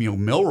think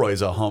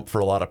Milroy's a hump for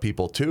a lot of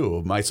people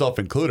too, myself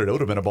included. It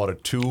would have been about a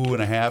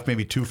 2.5,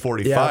 maybe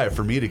 2:45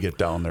 for me to get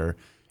down there.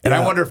 And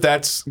I wonder if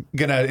that's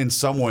going to, in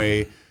some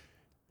way,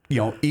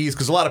 ease,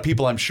 because a lot of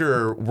people, I'm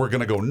sure, were going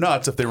to go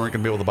nuts if they weren't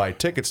going to be able to buy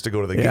tickets to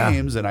go to the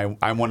games. And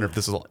I wonder if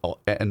this will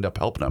end up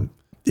helping them.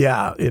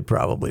 Yeah, it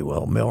probably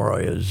will.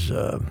 Milroy is,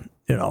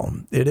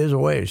 it is a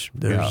ways.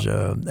 There's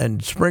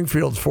and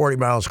Springfield's 40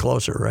 miles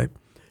closer, right?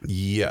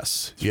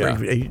 Yes.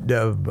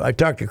 I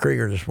talked to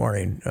Krieger this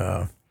morning,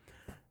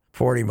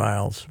 40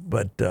 miles,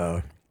 but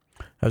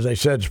as I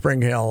said,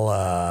 Spring Hill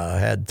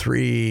had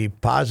 3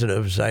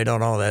 positives. I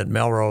don't know that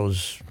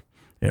Melrose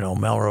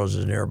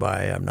is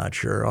nearby. I'm not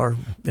sure. Or,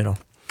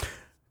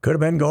 could have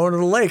been going to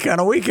the lake on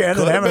a weekend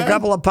and having a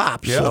couple of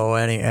pops. Yep. So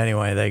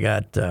anyway, they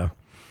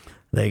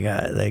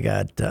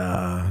got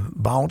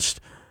bounced.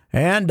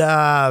 And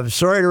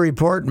sorry to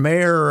report,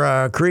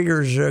 Mayor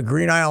Krieger's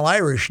Green Isle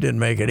Irish didn't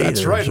make it either.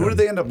 That's right. So who did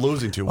they end up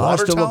losing to?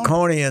 Lost to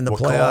Waconia in the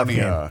playoff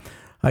game.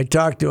 I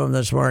talked to him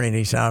this morning.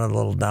 He sounded a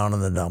little down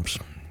in the dumps.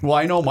 Well,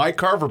 I know my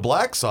Carver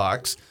Black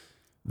Sox,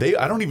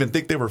 I don't even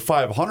think they were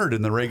 500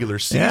 in the regular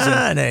season.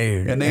 Yeah,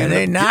 and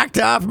they knocked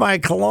off my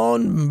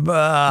Cologne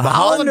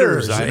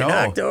Hollanders. I know. They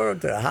knocked over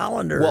the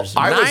Hollanders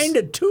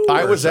 9-2.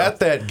 I was at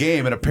that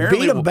game, and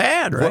apparently beat them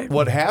bad, right?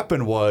 What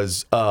happened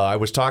was I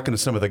was talking to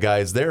some of the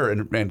guys there,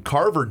 and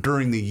Carver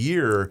during the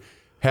year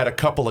had a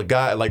couple of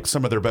guys, like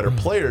some of their better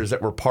players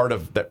that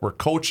were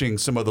coaching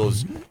some of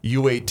those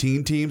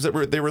U18 teams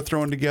that they were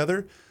throwing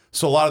together.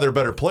 So a lot of their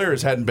better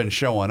players hadn't been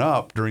showing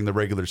up during the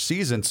regular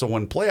season. So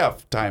when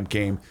playoff time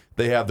came,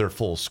 they had their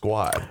full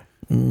squad.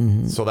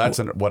 Mm-hmm. So that's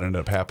what ended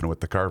up happening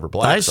with the Carver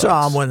Black Sox. I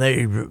saw them when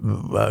they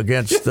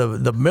against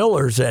the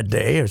Millers that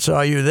day. I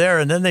saw you there,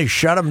 and then they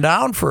shut them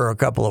down for a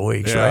couple of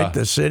weeks. Yeah. Right?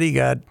 The city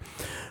got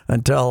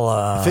until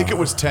I think it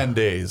was 10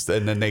 days,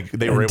 and then they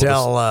were able to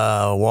until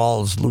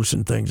Walls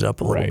loosened things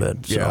up a little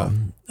bit. So,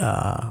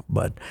 yeah.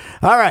 But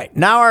all right,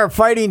 now our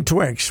Fighting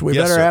Twinks. We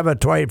better have a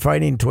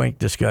Fighting Twink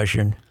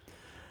discussion.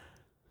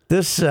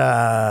 This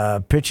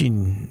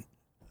pitching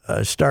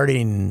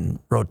starting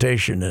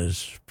rotation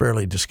is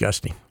fairly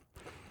disgusting.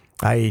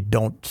 I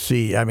don't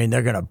see. I mean,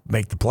 they're going to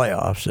make the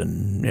playoffs,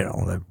 and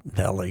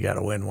they got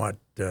to win. What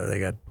they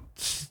got?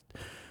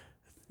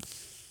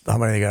 How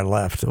many they got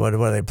left? What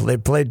they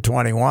played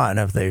 21.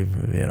 If they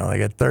they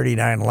got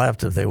 39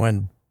 left. If they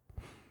win.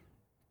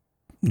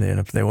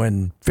 And if they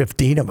win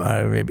 15 of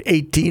them, maybe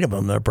 18 of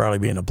them, they'll probably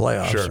be in the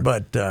playoffs. Sure.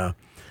 But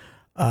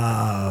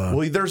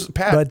there's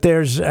Pat. But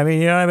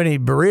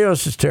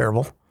Barrios is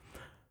terrible.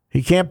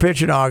 He can't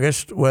pitch in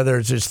August, whether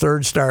it's his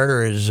third start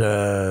or his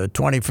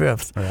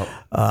 25th. Yep.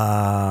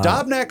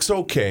 Dobnak's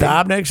okay.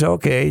 Dobnak's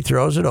okay. He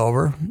throws it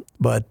over,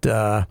 but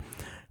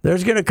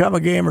there's going to come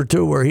a game or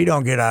two where he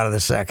don't get out of the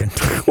second.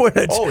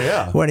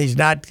 When he's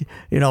not,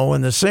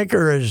 when the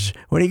sinker is,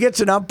 when he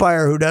gets an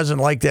umpire who doesn't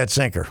like that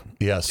sinker.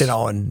 Yes.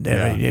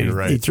 You're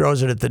right. He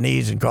throws it at the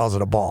knees and calls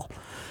it a ball.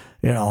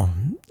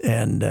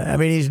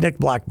 He's Nick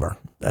Blackburn.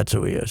 That's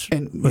who he is.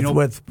 And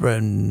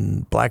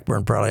and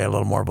Blackburn probably had a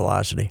little more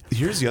velocity.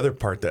 Here's the other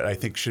part that I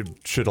think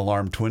should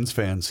alarm Twins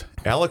fans.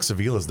 Alex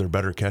Avila is their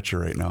better catcher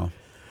right now.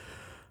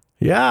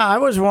 Yeah, I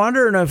was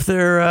wondering if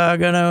they're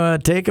going to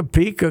take a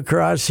peek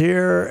across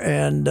here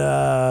and give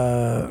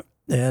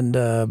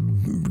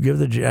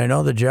I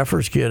know the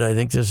Jeffers kid, I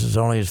think this is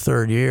only his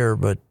third year,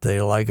 but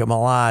they like him a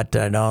lot.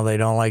 I know they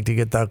don't like to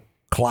get the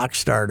clock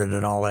started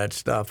and all that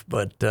stuff,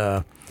 but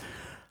Garber,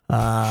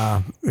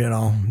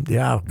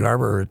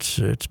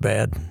 it's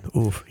bad.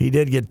 Oof. He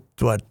did get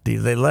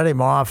they let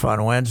him off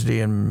on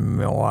Wednesday in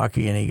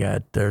Milwaukee, and he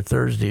got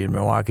Thursday in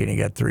Milwaukee, and he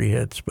got 3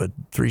 hits, but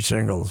 3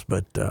 singles,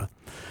 but.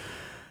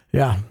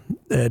 Yeah,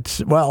 you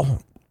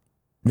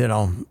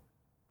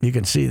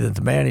can see that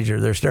the manager,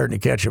 they're starting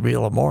to catch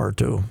Avila more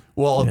too.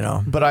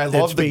 Well, but I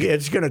love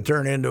it's going to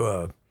turn into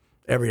a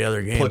every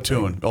other game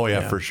platoon. thing. Oh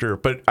yeah, for sure.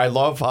 But I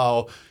love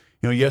how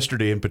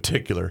yesterday in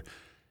particular,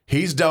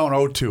 he's down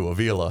 0-2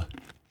 Avila,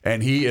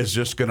 and he is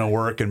just going to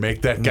work and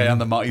make that guy on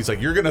the mound. He's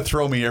like, you're going to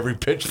throw me every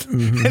pitch,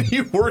 and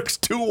he works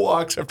 2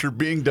 walks after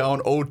being down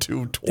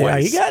 0-2 twice. Yeah,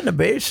 he got in the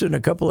base in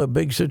a couple of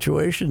big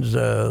situations.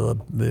 The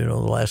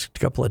last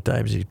couple of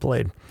times he's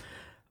played.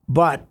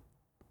 But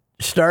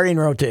starting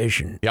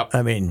rotation. Yep.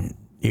 I mean,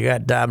 you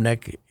got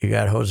Dobnak, you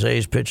got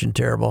Jose's pitching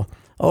terrible.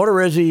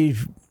 Odorizzi,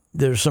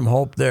 there's some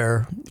hope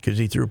there because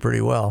he threw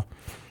pretty well.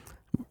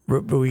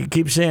 We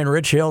keep saying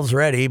Rich Hill's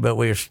ready, but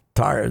we're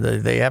tired.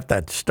 They have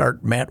to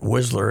start Matt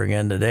Whistler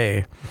again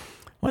today.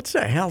 What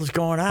the hell's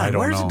going on? I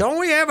don't know. Don't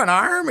we have an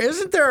arm?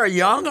 Isn't there a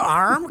young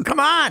arm?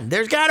 Come on.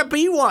 There's got to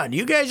be one.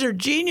 You guys are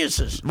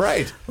geniuses.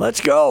 Right.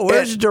 Let's go.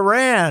 Where's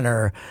Duran?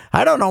 Or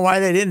I don't know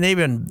why they didn't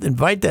even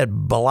invite that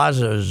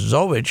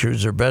Balazovic,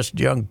 who's their best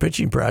young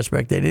pitching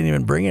prospect. They didn't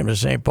even bring him to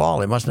St. Paul.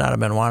 They must not have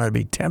been wanting to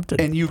be tempted.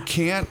 And you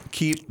can't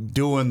keep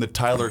doing the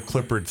Tyler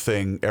Clippard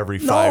thing every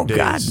 5 days.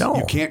 God, no.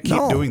 You can't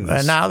keep doing this.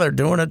 And now they're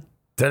doing it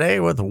today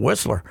with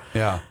Whistler.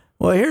 Yeah.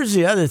 Well, here's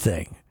the other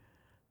thing.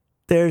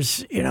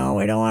 There's, we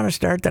don't want to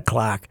start the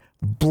clock.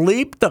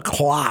 Bleep the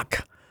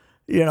clock.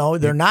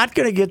 They're not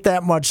going to get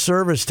that much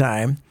service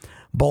time.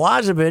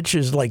 Balazovic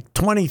is like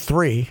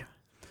 23.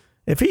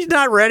 If he's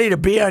not ready to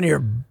be on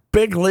your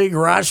big league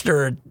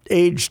roster at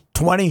age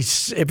 20,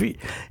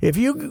 if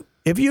you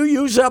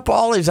use up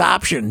all his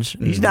options,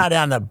 he's not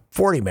on the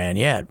 40-man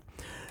yet.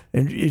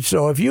 And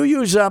so if you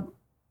use up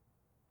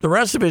the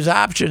rest of his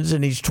options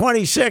and he's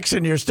 26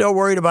 and you're still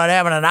worried about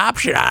having an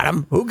option on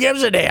him, who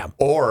gives a damn?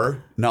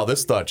 Or, now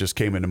this thought just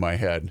came into my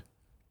head.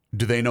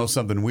 Do they know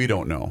something we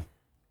don't know?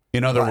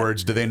 In other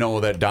words, do they know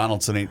that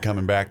Donaldson ain't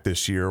coming back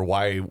this year?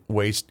 Why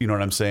waste, you know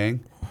what I'm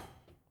saying?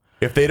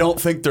 If they don't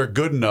think they're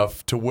good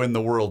enough to win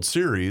the World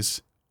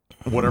Series,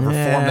 whatever form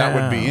that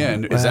would be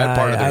in, is that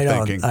part of their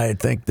thinking? I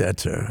think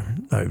that's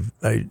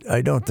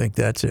I don't think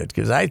that's it,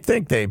 because I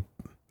think they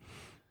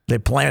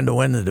plan to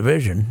win the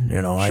division.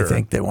 Sure. I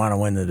think they want to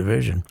win the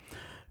division.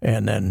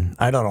 And then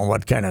I don't know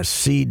what kind of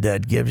seed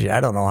that gives you. I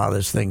don't know how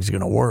this thing's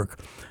going to work.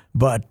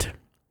 But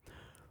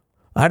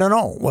I don't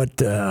know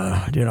what,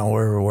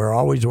 we're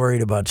always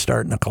worried about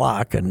starting the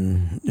clock.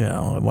 And,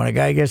 when a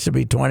guy gets to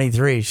be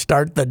 23,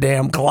 start the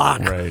damn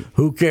clock. Right.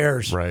 Who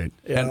cares? Right.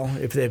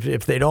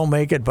 If they don't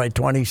make it by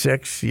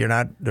 26,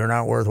 they're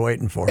not worth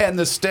waiting for. And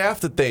the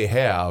staff that they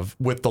have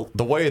with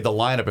the way the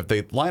lineup, if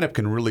the lineup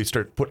can really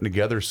start putting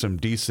together some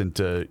decent,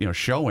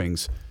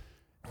 showings,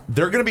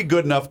 they're going to be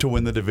good enough to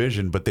win the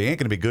division, but they ain't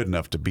going to be good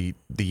enough to beat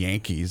the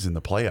Yankees in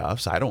the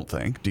playoffs, I don't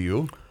think. Do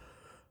you?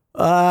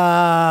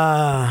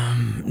 Not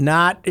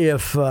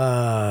if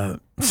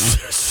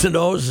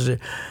Sano's.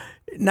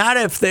 Not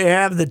if they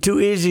have the 2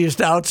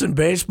 easiest outs in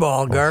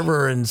baseball,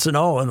 Garver and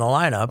Sano in the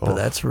lineup.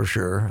 That's for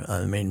sure.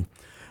 I mean,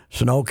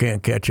 Sano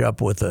can't catch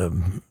up with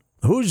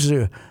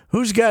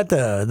who's got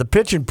the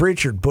pitching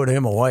preacher to put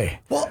him away.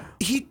 Well,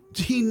 he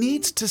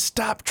needs to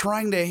stop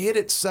trying to hit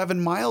it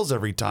 7 miles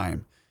every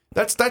time.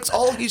 That's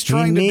all he's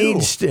trying to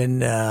do.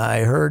 And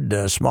I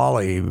heard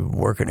Smalley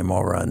working him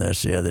over on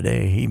this the other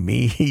day. He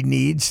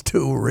needs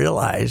to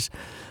realize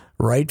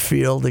right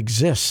field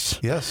exists.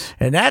 Yes.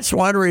 And that's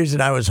one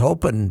reason I was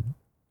hoping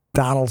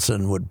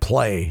Donaldson would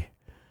play,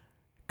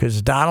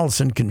 because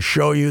Donaldson can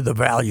show you the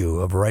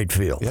value of right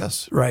field.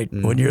 Yes. Right,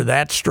 when you're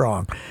that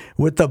strong.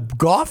 With the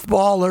golf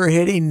ball they're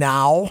hitting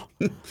now,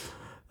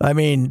 I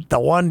mean, the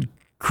one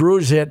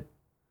Cruz hit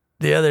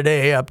the other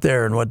day up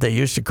there in what they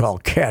used to call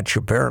catch,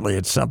 apparently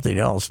it's something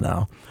else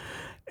now.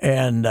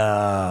 And,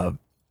 and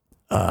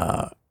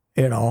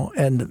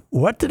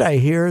what did I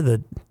hear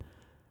that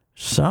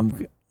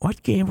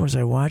what game was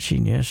I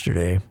watching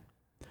yesterday?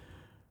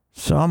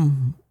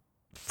 Some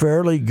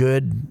fairly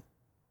good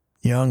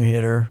young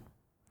hitter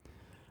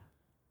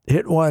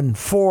hit one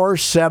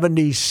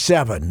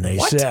 477. They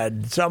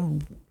said who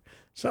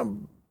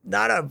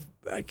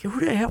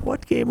the hell?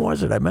 What game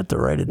was it? I meant to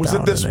write it down. Was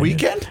it this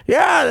weekend?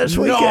 Yeah, this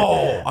weekend.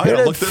 No, I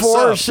gotta look this up.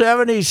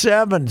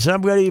 477.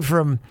 Somebody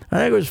from I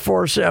think it was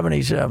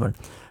 477.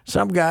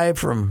 Some guy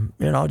from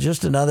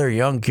just another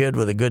young kid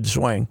with a good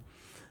swing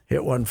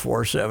hit one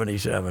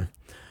 477.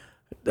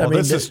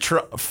 This is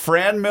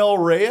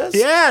Franmil Reyes?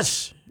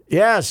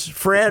 Yes,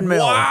 Franmil.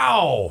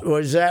 Wow.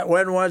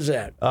 When was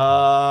that?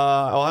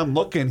 I'm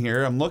looking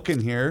here.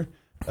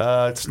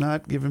 It's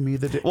not giving me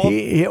the...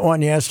 He hit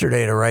one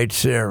yesterday to right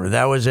center.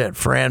 That was it.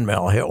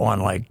 Franmil hit one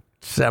like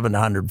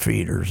 700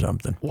 feet or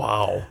something.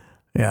 Wow.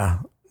 Yeah.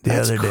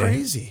 That's other day.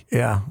 crazy.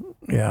 Yeah.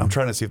 I'm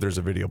trying to see if there's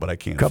a video, but I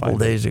can't find it. A couple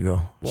days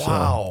ago.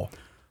 Wow.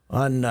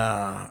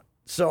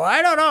 So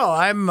I don't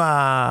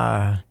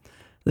know.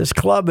 This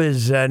club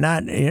is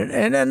not...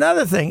 And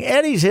another thing,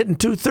 Eddie's hitting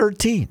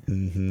 213.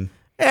 Mm-hmm.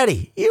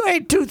 Eddie, you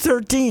ain't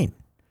 213.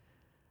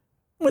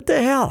 What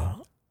the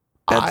hell?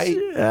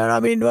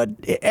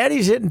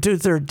 Eddie's hitting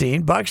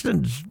 213.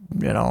 Buxton's,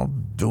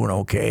 doing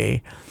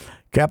okay.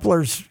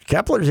 Kepler's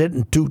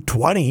hitting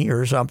 220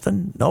 or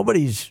something.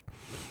 Nobody's,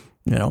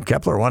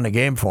 Kepler won the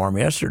game for him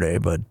yesterday,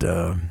 but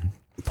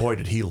boy,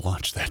 did he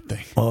launch that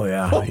thing! Oh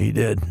yeah, he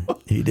did.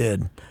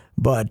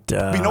 But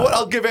you know what?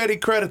 I'll give Eddie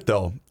credit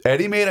though.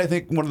 Eddie made, I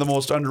think, one of the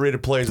most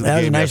underrated plays in the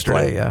game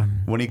yesterday. That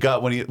was a nice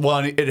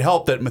play, yeah. It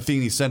helped that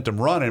Matheny sent him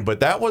running,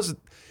 but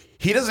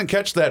he doesn't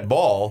catch that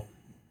ball.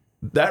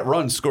 That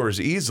run scores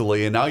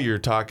easily, and now you're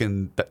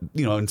talking,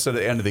 instead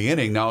of the end of the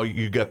inning, now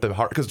you got the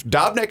heart. Because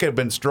Dobnik had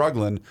been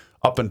struggling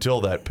up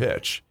until that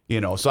pitch,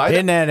 So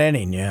in that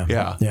inning,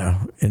 yeah,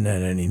 in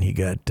that inning, he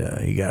got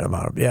him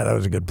out. Yeah, that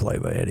was a good play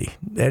by Eddie.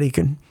 Eddie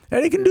can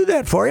do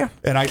that for you.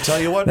 And I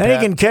tell you what, then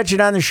Pat, he can catch it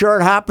on the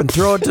short hop and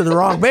throw it to the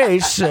wrong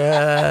base,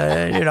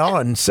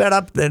 and set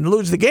up and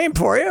lose the game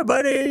for you.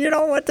 But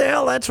what the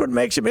hell? That's what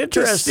makes him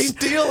interesting.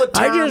 To steal a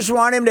term, I just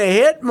want him to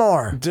hit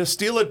more. To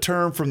steal a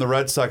term from the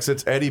Red Sox,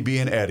 it's Eddie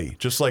being Eddie,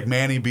 just like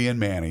Manny being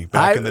Manny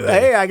back in the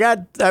day.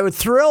 Hey, I was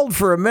thrilled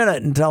for a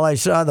minute until I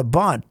saw the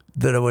bunt.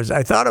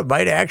 I thought it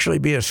might actually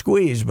be a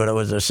squeeze, but it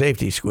was a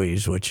safety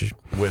squeeze, which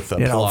with for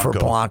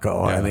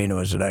Polanco. Yeah. I mean, it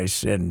was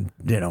nice, and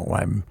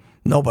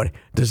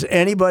does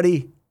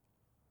anybody,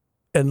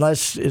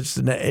 unless it's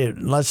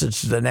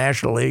the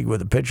National League with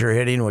the pitcher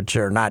hitting, which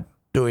they're not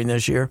doing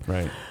this year.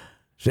 Right?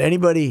 Does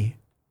anybody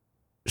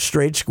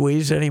straight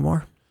squeeze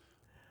anymore?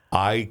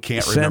 I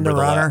can't Send remember a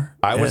runner.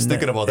 I was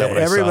thinking about that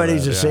when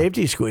everybody's I saw that. a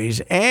safety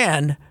squeeze,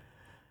 and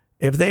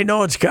if they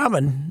know it's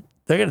coming,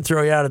 they're going to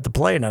throw you out at the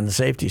plate on the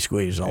safety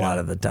squeeze a lot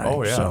of the time.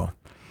 Oh, yeah. So,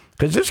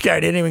 because this guy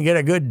didn't even get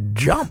a good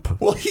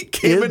jump. Well, he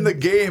came in the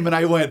game, and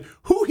I went,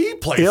 who he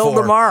played for?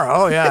 Ildemar.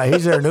 Oh, yeah,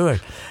 he's there doing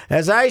it.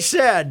 As I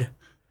said,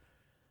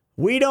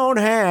 we don't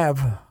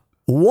have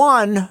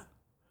one,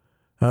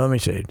 let me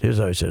say it. Here's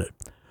how I said it.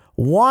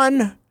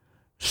 One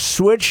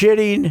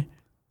switch-hitting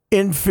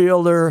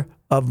infielder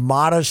of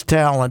modest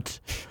talent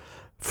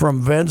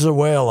from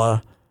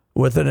Venezuela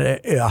with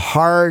a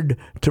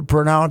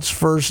hard-to-pronounce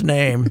first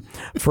name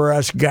for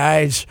us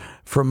guys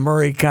from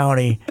Murray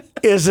County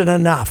isn't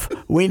enough.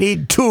 We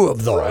need two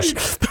of those.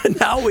 Right.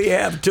 Now we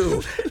have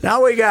two.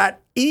 Now we got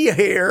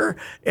here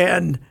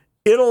and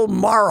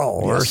Ildemar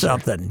or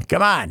something.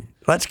 Come on.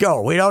 Let's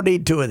go. We don't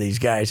need two of these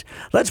guys.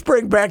 Let's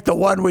bring back the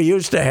one we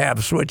used to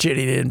have,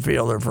 switch-hitting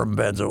infielder from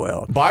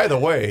Venezuela. By the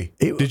way,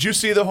 did you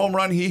see the home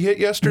run he hit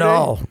yesterday?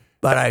 No,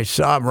 but I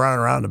saw him running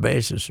around the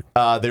bases.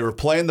 They were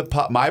playing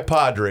my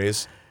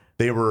Padres.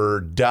 They were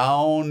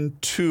down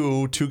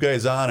two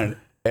guys on, and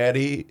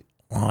Eddie.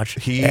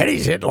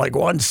 Eddie's hit like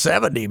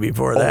 170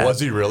 before that. Oh, was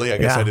he really? I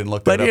guess I didn't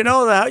look that up. But you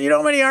know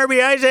how many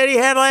RBIs Eddie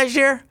had last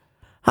year?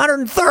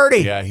 130.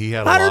 Yeah, he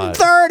had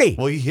 130.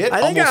 Well, he hit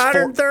I think almost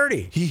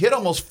 130. He hit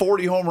almost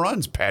 40 home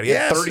runs, Pat. He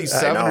had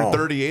 37 or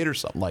 38 or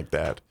something like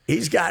that.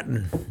 He's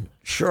gotten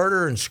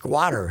shorter and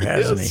squatter,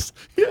 hasn't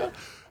he? Yeah.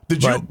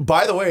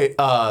 By the way,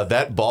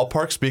 that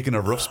ballpark, speaking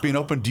of roofs being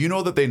open, do you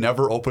know that they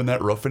never open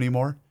that roof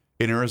anymore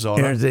in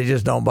Arizona? They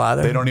just don't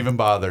bother? They don't even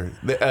bother.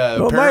 It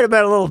might have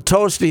been a little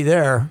toasty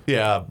there.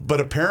 Yeah, but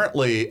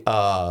apparently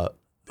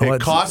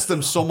it costs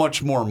them so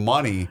much more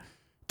money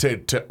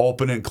to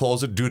open and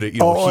close it due to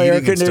heating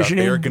and stuff,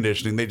 air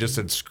conditioning. They just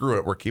said, screw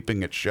it, we're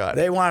keeping it shut.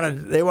 They want a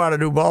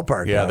new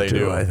ballpark. Yeah, now, they too,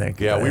 do. I think.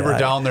 Yeah, we were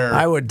down there.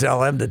 I would tell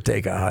them to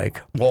take a hike.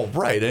 Well,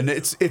 right, and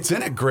it's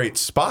in a great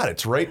spot.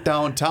 It's right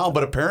downtown,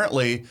 but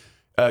apparently,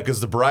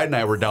 because the bride and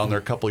I were down there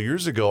a couple of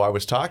years ago, I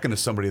was talking to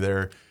somebody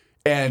there,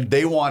 And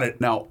they want it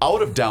now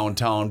out of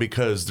downtown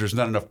because there's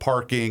not enough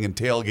parking and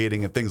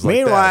tailgating and things like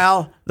that.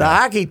 Meanwhile, the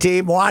hockey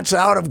team wants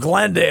out of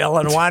Glendale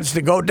and wants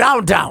to go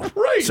downtown.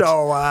 Right.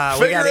 So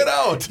figure it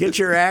out. Get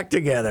your act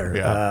together.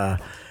 Yeah.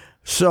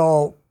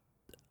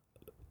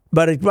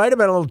 But it might have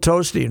been a little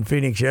toasty in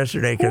Phoenix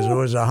yesterday because it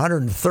was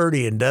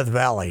 130 in Death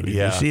Valley. Did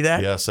you see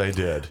that? Yes, I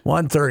did.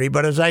 130,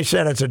 but as I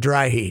said, it's a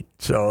dry heat,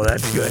 so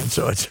that's good.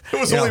 So it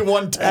was only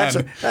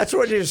 110. That's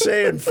what you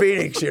say in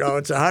Phoenix.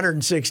 It's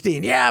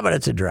 116. Yeah, but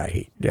it's a dry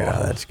heat. Yeah,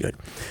 that's good.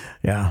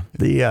 Yeah,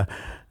 the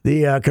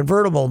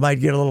convertible might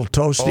get a little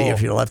toasty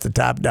if you left the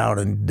top down,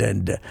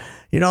 and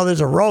there's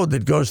a road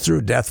that goes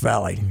through Death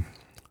Valley.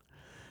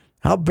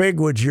 How big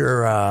would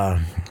your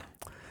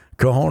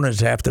cojones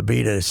have to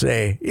be to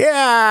say,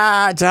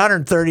 yeah, it's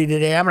 130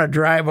 today. I'm going to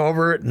drive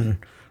over it and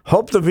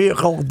hope the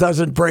vehicle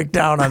doesn't break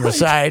down on the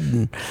side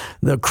and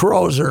the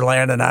crows are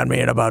landing on me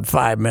in about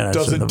 5 minutes.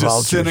 Doesn't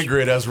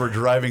disintegrate as we're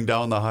driving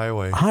down the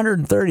highway.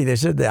 130. They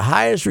said the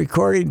highest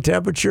recording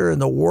temperature in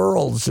the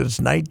world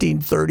since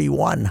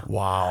 1931.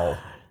 Wow.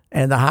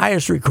 And the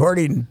highest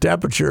recording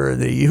temperature in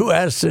the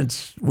U.S.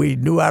 since we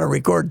knew how to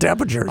record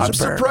temperatures. I'm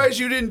surprised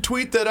you didn't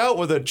tweet that out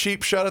with a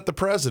cheap shot at the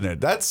president.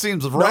 That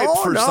seems ripe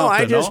for something.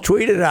 I just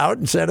tweeted out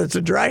and said it's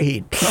a dry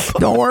heat.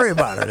 Don't worry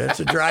about it.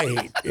 It's a dry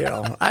heat.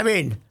 I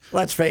mean,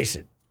 let's face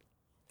it.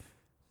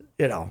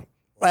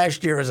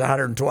 Last year was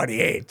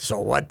 128. So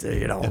what?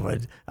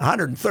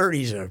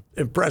 130 is an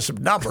impressive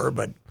number,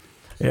 but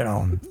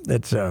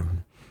it's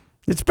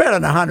better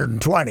than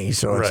 120.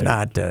 So it's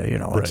not.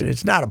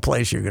 It's not a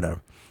place you're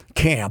gonna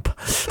camp.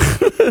 I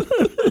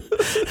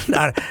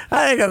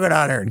think I'll go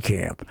down there and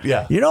camp.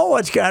 Yeah. You know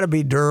what's got to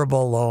be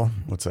durable, though?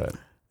 What's that?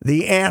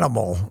 The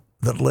animal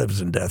that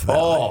lives in Death Valley.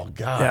 Oh,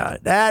 God. Yeah,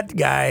 that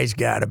guy's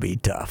got to be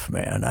tough,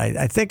 man.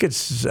 I think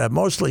it's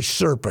mostly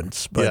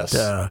serpents, but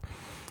yes.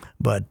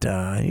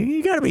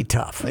 You got to be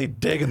tough. They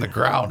dig in the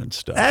ground and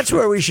stuff. That's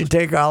where we should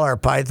take all our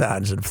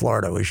pythons in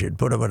Florida. We should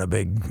put them in a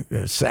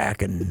big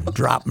sack and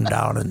drop them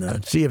down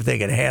and see if they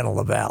can handle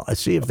the valley.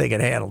 See if they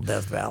can handle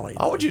Death Valley.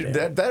 How would you?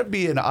 That'd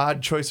be an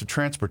odd choice of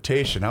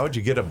transportation. How would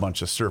you get a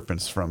bunch of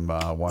serpents from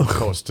one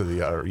coast to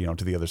the other,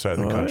 to the other side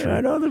of the country?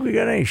 I don't think we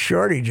got any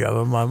shortage of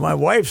them. My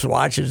wife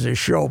watches this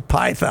show,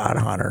 Python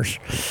Hunters.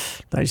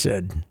 I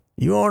said,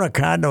 "You own a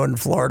condo in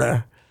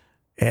Florida,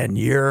 and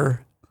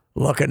you're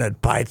looking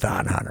at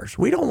python hunters.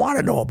 We don't want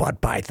to know about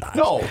pythons.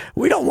 No,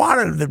 we don't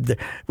want to.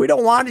 We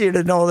don't want you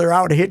to know they're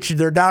out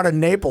They're down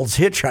in Naples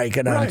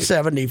hitchhiking on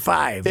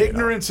 75.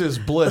 Ignorance is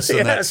bliss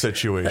in that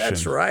situation.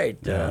 That's right.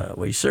 Yeah.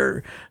 We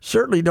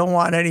certainly don't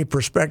want any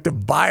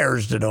prospective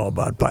buyers to know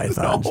about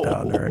pythons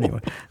down there. Anyway,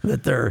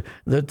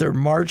 that they're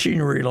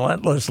marching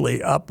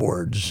relentlessly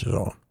upwards.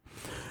 So,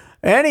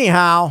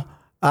 anyhow.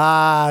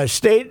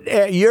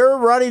 You're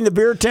running the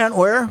beer tent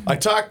where? I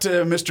talked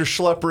to Mr.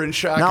 Schlepper in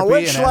Shakopee. Now,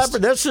 which Schlepper?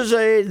 This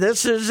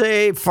is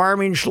a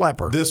farming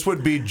Schlepper. This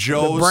would be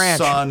Joe's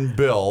son,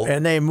 Bill.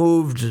 And they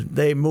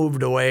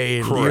moved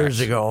away years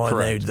ago.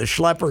 Correct. And the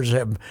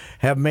Schleppers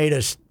have made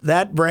us.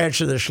 That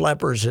branch of the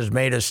Schleppers has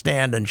made a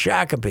stand in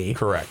Shakopee.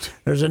 Correct.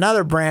 There's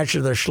another branch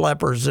of the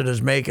Schleppers that has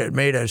made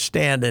a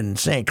stand in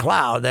St.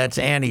 Cloud. That's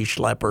Annie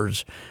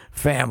Schlepper's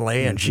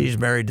family, and she's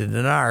married to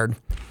Denard.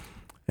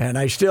 And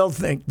I still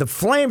think the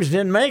Flames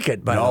didn't make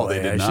it, by the way.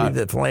 They did not. I see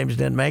the Flames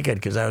didn't make it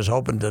because I was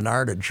hoping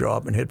Denard would show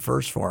up and hit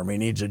first for him. He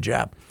needs a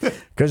job.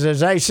 Because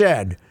as I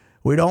said,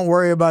 we don't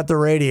worry about the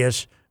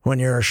radius when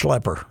you're a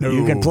Schlepper. No.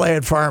 You can play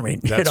at farming.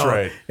 That's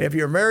right. If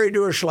you're married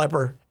to a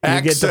Schlepper, you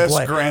Access get to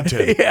play.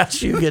 granted.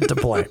 Yes, you get to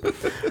play.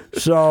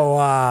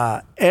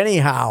 So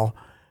anyhow,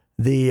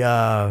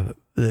 the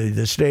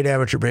state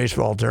amateur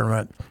baseball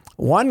tournament.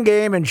 One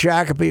game in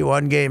Shakopee,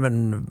 one game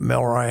in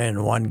Milroy,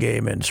 and one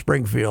game in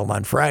Springfield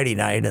on Friday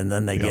night, and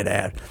then they get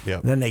at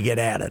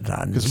it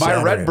on because Saturday.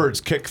 my Redbirds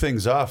kick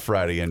things off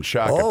Friday in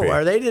Shakopee. Oh,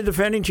 are they the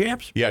defending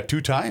champs? Yeah,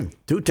 two-time.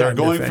 They're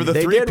going for the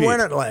They three-peat. did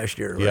win it last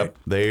year, right? Yep,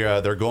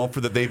 they're going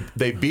for they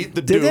beat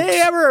the Did Dukes.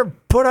 they ever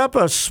put up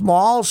a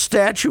small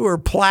statue or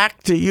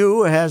plaque to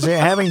you as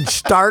having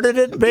started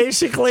it?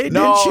 Basically,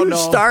 didn't you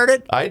start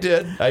it? I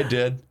did.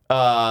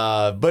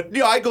 But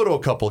I go to a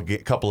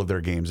couple of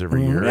their games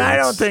every year. I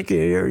don't think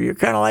you're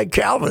kind of like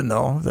Calvin,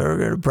 though. They're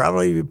going to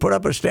probably put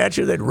up a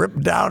statue they'd rip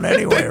down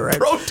anyway, right?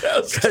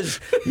 Protest because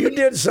you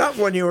did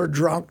something when you were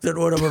drunk that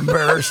would have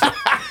embarrassed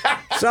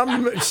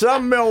some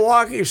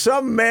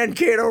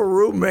Mankato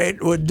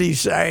roommate would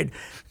decide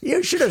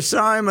you should have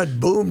saw him at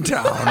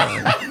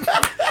Boomtown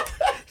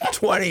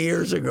 20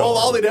 years ago. Well,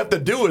 all they'd have to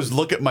do is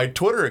look at my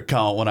Twitter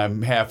account when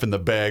I'm half in the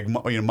bag,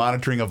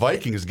 monitoring a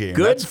Vikings game.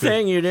 Good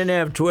thing you didn't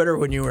have Twitter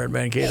when you were at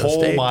Mankato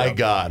State. Oh, my though.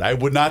 God. I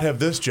would not have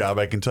this job,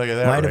 I can tell you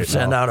that Might have right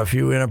sent now. out a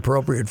few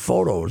inappropriate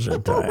photos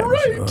at times.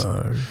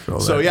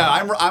 Right. So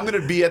I'm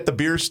going to be at the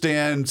beer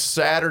stand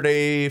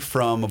Saturday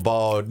from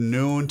about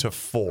noon to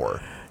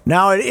 4.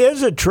 Now, it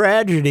is a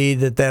tragedy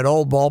that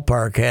old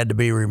ballpark had to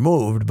be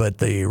removed, but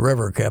the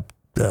river kept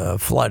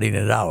flooding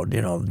it out,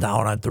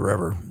 down at the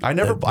river.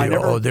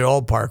 The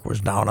old park was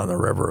down on the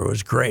river. It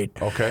was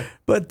great. Okay.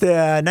 But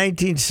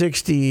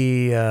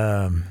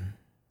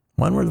 1961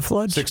 When were the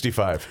floods?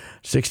 65.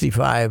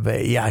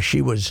 65. Yeah,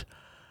 she was.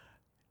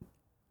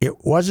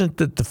 It wasn't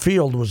that the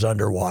field was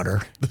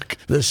underwater.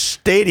 The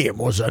stadium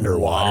was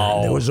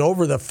underwater. Wow. It was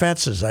over the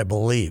fences, I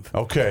believe.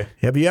 Okay.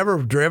 Have you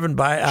ever driven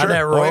by on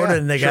that road yeah.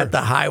 and they got the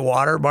high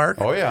water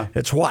mark? Oh, yeah.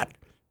 It's what?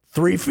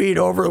 3 feet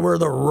over where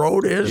the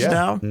road is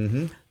now?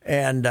 Mm-hmm.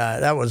 And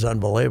that was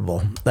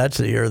unbelievable. That's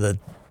the year that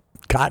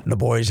Cotton and the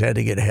boys had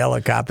to get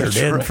helicoptered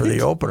in for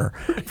the opener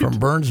from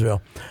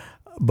Burnsville.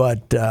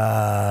 But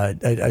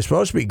it's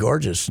supposed to be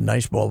gorgeous.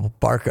 Nice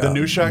ballpark. The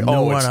new shack?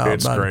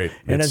 It's great.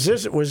 And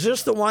was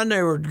this the one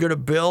they were going to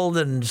build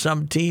and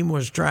some team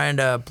was trying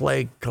to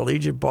play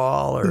collegiate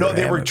ball? Or no,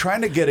 they were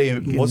trying to get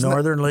a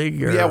Northern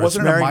League or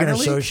wasn't it a American minor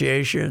league?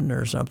 Association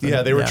or something.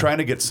 Yeah, they were trying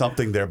to get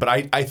something there. But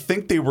I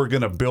think they were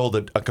going to build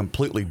a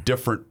completely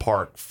different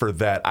park for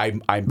that.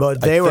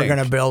 But they were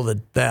going to build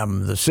it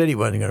them. The city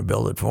wasn't going to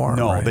build it for them.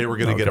 No, right? they were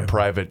going to get a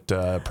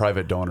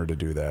private donor to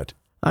do that.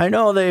 I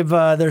know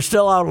they're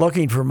still out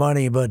looking for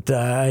money, but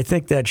I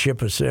think that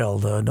ship has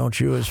sailed, don't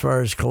you? As far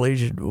as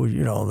collegiate,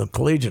 the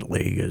collegiate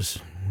league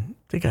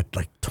they got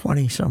like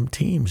 20-some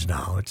teams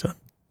now. It's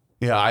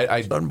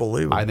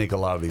unbelievable. I think a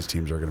lot of these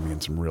teams are going to be in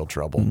some real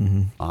trouble,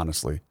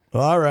 honestly.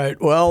 All right.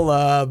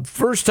 Well,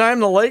 first time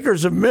the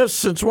Lakers have missed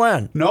since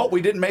when? No,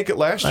 we didn't make it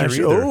last year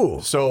either. Ooh.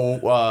 So,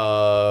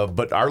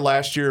 but our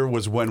last year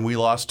was when we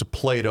lost to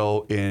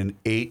Plato in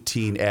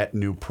 18 at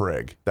New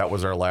Prague. That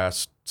was our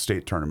last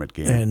state tournament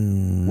game.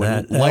 And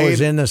that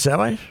was in the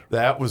semis?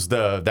 That was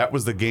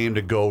the game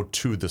to go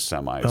to the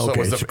semis. Okay, so it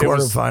was the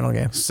quarterfinal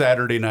game.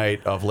 Saturday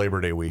night of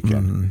Labor Day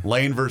weekend.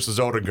 Lane versus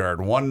Odegaard,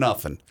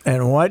 1-0.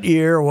 And what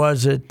year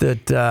was it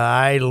that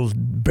I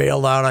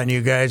bailed out on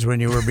you guys when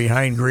you were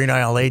behind Green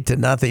Isle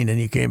 8-0 and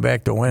you came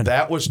back to win?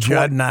 That was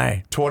Judd and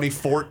I.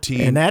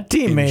 2014. And that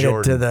team made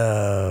Jordan. it to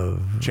the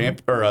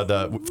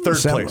the third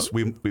place.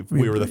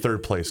 We were the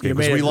third place game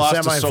because we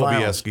lost to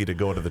Sobieski to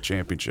go to the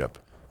championship.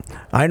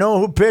 I know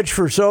who pitched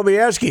for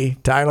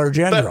Sobieski, Tyler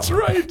Gendro. That's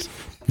right.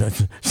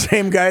 The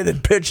same guy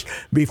that pitched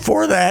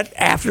before that,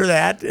 after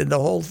that, and the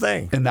whole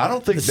thing. And I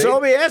don't think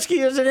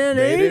Sobieski isn't in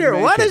either.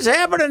 What is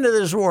happening to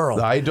this world?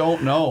 I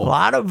don't know.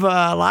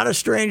 A lot of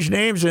strange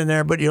names in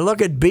there, but you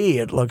look at B,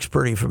 it looks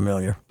pretty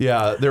familiar.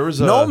 Yeah, there was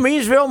no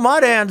Meesville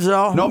Mudhens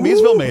though. No,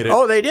 Meesville made it.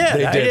 Oh, they did.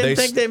 I didn't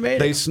think they made it.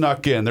 They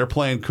snuck in. They're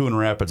playing Coon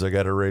Rapids. I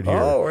got it right here.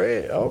 Oh,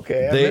 right.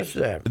 Okay, I missed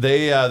that.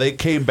 They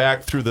came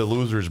back through the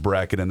losers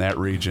bracket in that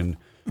region.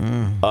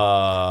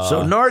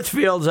 So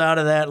Northfield's out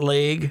of that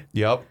league.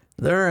 Yep.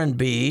 They're in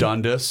B.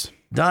 Dundas,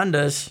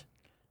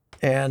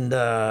 and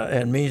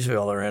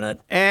Meesville are in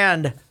it.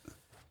 And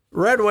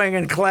Red Wing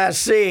in Class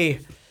C.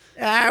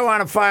 I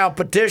want to file a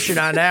petition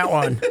on that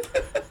one.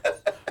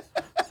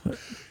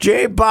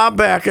 Jay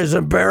Bombeck is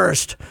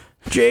embarrassed.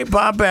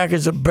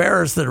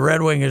 That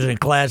Red Wing is in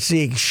Class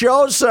C.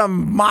 Show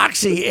some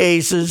moxie,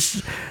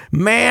 Aces.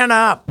 Man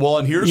up. Well,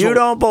 and here's you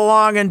don't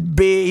belong in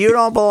B. You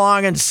don't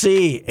belong in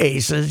C,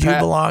 Aces. You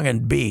belong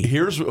in B.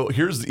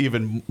 Here's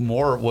even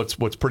more.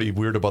 What's pretty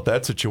weird about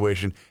that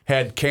situation?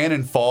 Had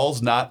Cannon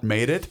Falls not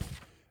made it,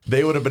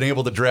 they would have been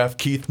able to draft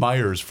Keith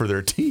Myers for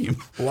their team.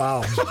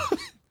 Wow.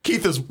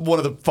 Keith is one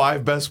of the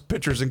 5 best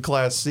pitchers in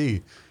Class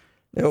C.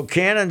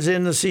 Cannon's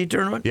in the C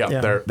tournament.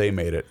 Yeah. They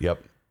made it.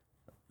 Yep.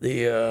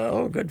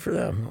 Good for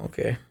them.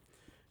 Okay,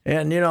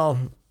 and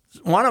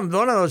one of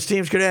those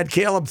teams could have had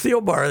Caleb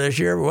Thielbar this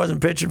year, but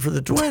wasn't pitching for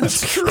the Twins.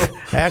 That's true.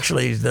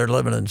 Actually, they're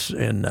living in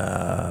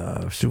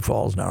Sioux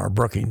Falls now, or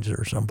Brookings,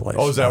 or someplace.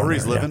 Oh, is that where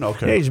he's living? Yeah.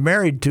 Okay. Yeah, he's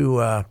married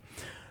to a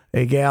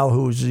gal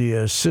who's the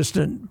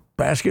assistant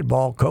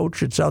basketball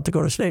coach at South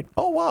Dakota State.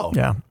 Oh, wow.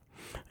 Yeah,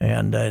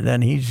 and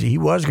then he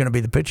was going to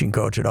be the pitching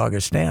coach at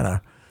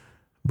Augustana.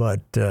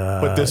 But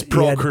this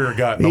pro career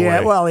got in the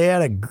way. Well, he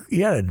had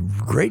a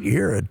great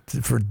year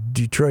for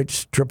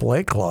Detroit's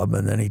AAA club,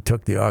 and then he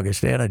took the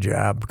Augustana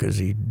job because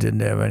he didn't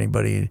have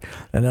anybody.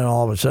 And then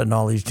all of a sudden,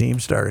 all these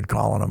teams started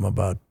calling him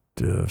about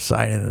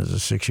signing as a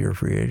 6-year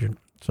free agent.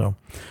 So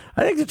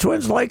I think the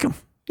Twins like him.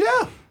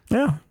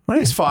 Yeah,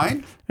 he's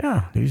fine.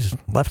 Yeah, he's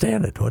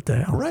left-handed. What the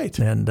hell? Right.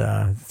 And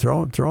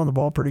throwing the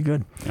ball pretty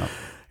good. Yeah.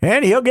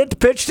 And he'll get to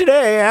pitch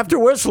today after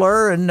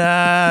Whistler, and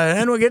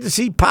then we'll get to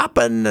see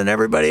Poppin and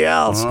everybody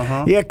else.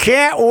 Uh-huh. You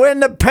can't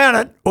win the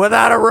pennant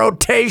without a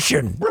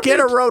rotation. Right. Get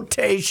a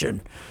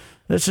rotation.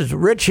 This is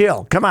Rich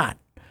Hill. Come on.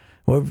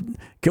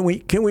 Can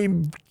we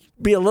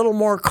be a little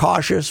more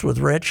cautious with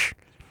Rich?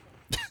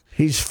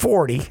 He's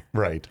 40.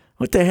 Right.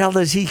 What the hell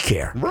does he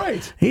care?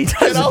 Right. He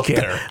doesn't care.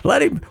 There.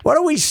 Let him. What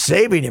are we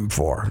saving him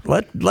for?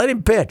 Let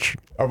him pitch.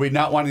 Are we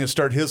not wanting to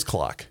start his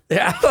clock?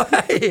 Yeah.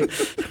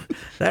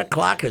 That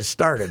clock has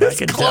started. His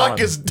clock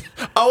is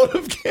out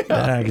of gas.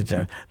 I can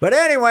tell. But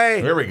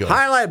anyway, there we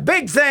go.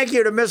 Big thank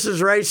you to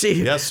Mrs. Reusse.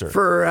 Yes, sir.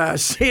 For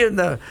seeing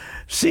the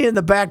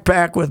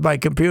backpack with my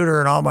computer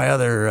and all my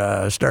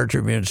other Star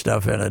Tribune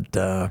stuff in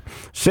it.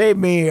 Saved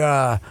me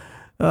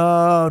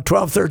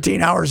 12,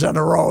 13 hours on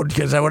the road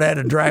because I would have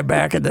had to drive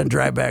back and then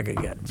drive back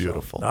again.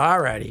 Beautiful. So, all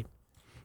righty.